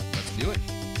 Yeah. Let's do it.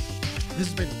 This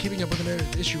has been Keeping Up with the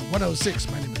Nerds, issue 106.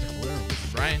 My name is Nick Valero.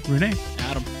 Brian. Renee.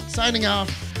 Adam. Signing off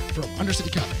from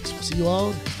Undercity Comics. We'll see you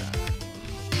all next